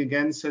team winning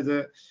again, so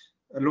that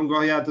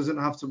Longoria doesn't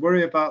have to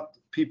worry about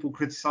people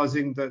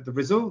criticizing the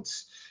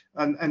results.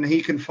 And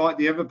he can fight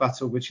the other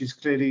battle, which he's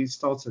clearly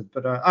started.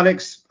 But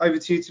Alex, over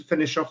to you to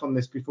finish off on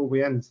this before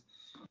we end.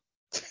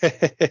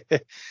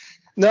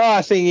 No,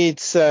 I think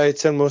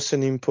it's almost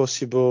an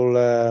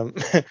impossible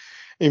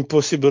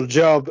impossible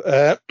job.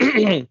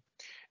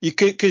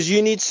 Because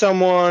you need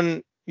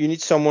someone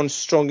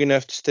strong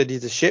enough to steady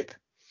the ship,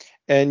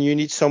 and you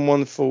need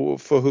someone for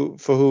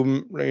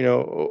whom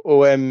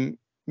OM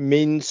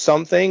means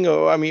something.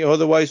 Or I mean,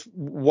 otherwise,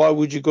 why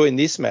would you go in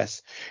this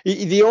mess?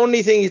 The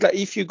only thing is, like,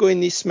 if you go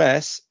in this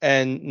mess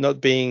and not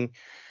being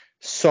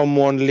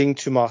someone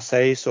linked to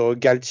Marseille, so a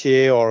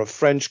Galtier or a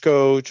French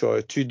coach or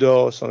a Tudor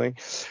or something,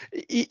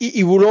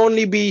 it will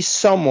only be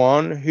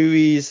someone who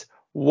is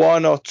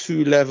 1 or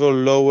 2 level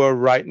lower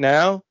right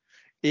now,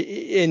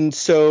 and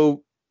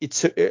so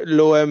it's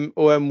OM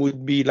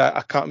would be like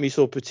a can't miss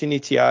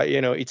opportunity.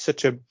 It's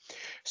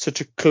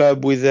such a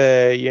club with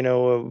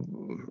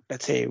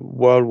let's say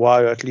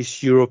worldwide or at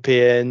least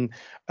European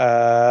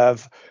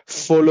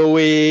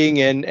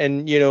following,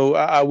 and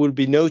I will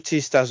be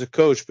noticed as a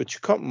coach. But you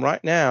come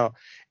right now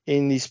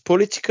in this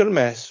political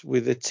mess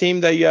with a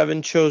team that you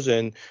haven't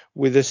chosen,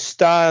 with a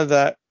style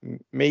that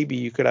maybe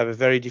you could have a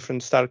very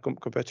different style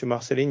compared to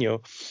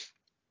Marcelinho.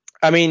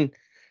 I mean,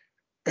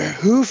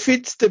 who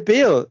fits the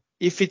bill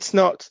if it's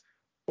not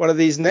one of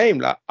these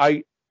names?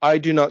 Like, I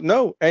do not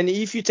know. And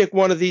if you take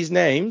one of these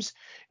names,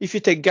 if you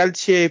take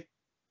Galtier,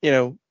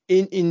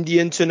 in the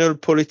internal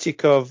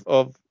politic of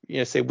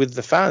say with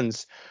the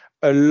fans,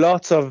 a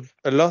lot of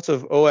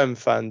OM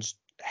fans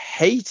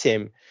hate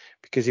him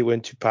because he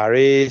went to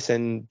Paris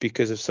and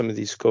because of some of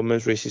these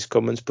comments, racist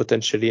comments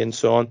potentially, and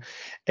so on.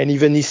 And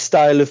even his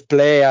style of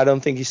play, I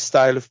don't think his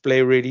style of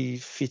play really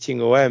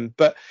fitting OM.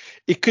 But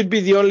it could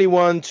be the only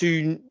one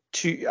to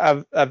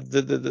have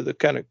the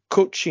kind of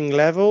coaching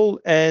level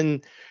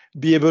and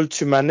be able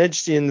to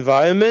manage the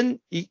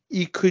environment.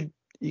 He could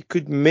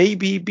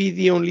maybe be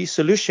the only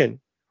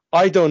solution.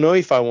 I don't know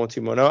if I want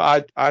him or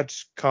not. I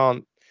just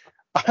can't.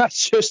 I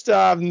just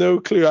have no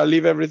clue. I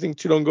leave everything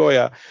to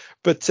Longoria.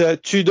 But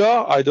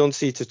Tudor, I don't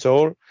see it at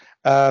all.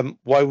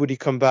 Why would he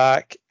come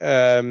back?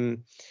 The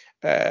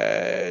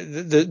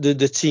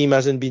team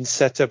hasn't been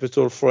set up at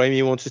all for him.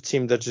 He wants a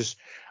team that just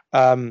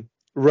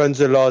runs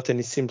a lot, and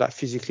it seems like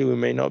physically we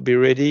may not be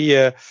ready.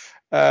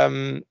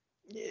 And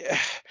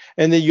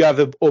then you have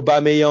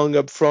Aubameyang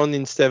up front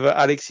instead of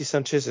Alexis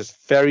Sanchez. It's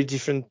very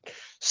different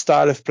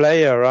style of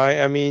player,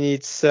 right? I mean,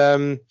 it's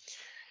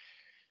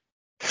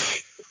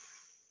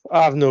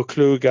I have no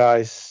clue,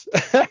 guys.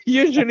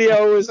 Usually I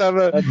always have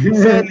a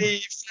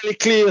fairly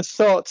clear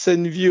thoughts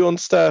and view on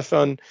stuff.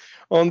 On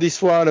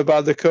this one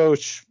about the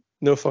coach,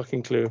 no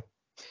fucking clue.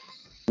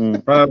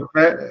 Well,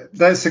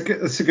 that's a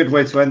good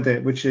way to end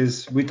it, which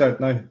is we don't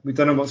know. We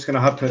don't know what's going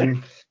to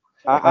happen.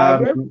 I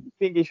really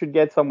think he should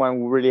get someone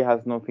who really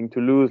has nothing to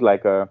lose,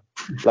 like a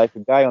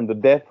guy on the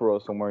death row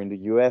somewhere in the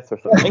US or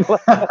something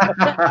like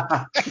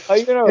that.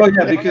 Well,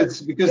 yeah,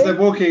 because they're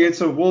walking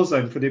into a war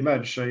zone pretty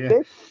much. So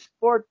yeah.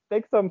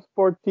 Take some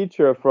sport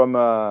teacher from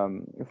a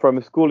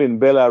school in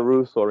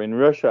Belarus or in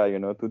Russia,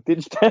 to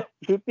teach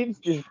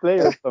these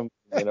players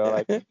something,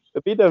 like a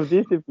bit of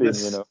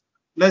discipline,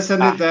 Let's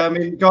end it there. I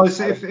mean, guys,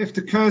 if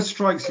the curse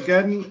strikes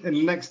again in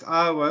the next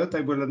hour,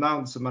 they will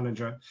announce a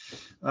manager.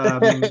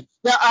 Yeah,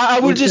 I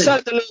will just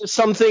add a little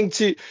something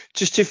to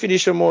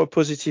finish on a more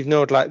positive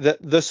note. Like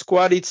the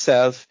squad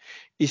itself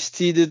is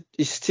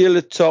still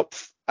a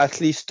at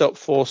least top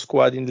 4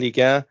 squad in Ligue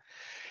 1.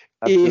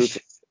 Absolutely. If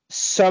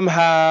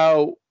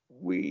somehow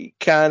we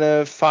kind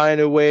of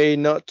find a way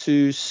not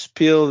to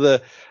spill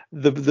the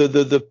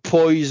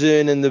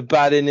poison and the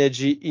bad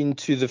energy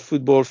into the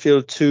football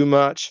field too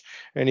much,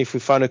 and if we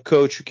find a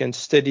coach who can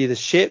steady the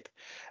ship,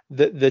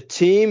 the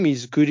team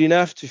is good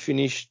enough to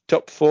finish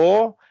top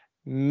 4,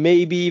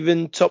 maybe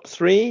even top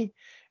 3,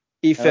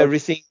 if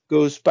everything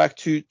goes back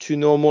to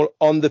normal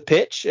on the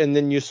pitch, and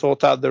then you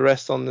sort out the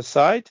rest on the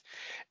side.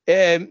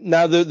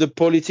 Now the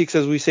politics,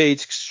 as we say,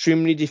 it's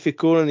extremely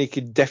difficult and it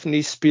could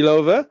definitely spill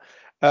over.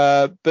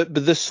 But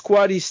the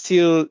squad is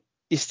still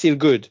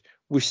good.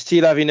 We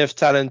still have enough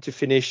talent to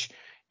finish,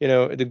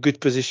 the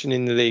good position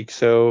in the league.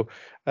 So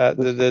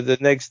the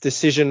next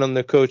decision on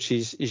the coach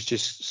is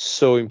just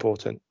so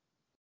important.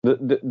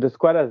 The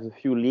squad has a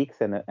few leaks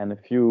and a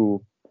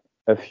few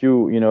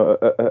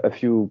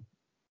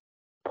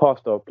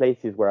posts or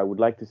places where I would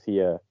like to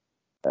see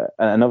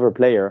another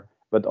player.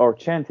 But our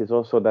chance is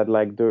also that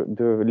like the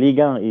Ligue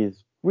 1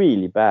 is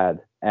really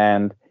bad,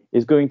 and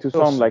it's going to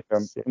sound like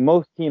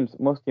most teams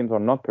are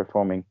not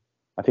performing.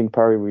 I think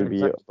Paris will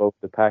be above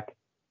the pack,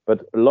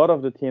 but a lot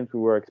of the teams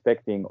we were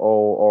expecting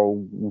or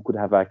we could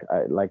have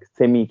like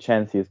semi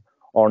chances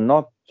are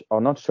not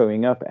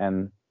showing up,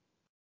 and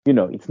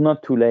it's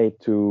not too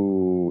late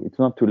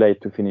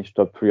to finish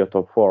top 3 or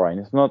top 4, and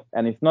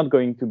it's not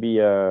going to be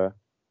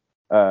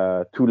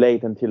too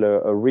late until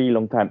a really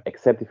long time,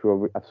 except if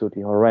you're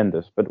absolutely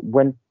horrendous. But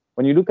when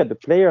you look at the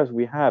players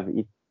we have,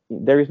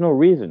 there is no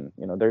reason,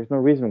 there is no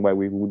reason why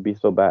we would be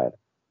so bad.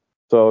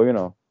 So,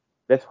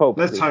 let's hope.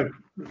 Let's hope.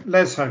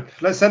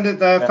 Let's end it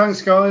there. Yeah.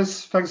 Thanks,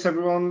 guys. Thanks,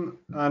 everyone.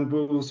 And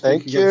we'll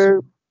speak again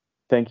soon.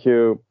 Thank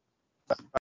you.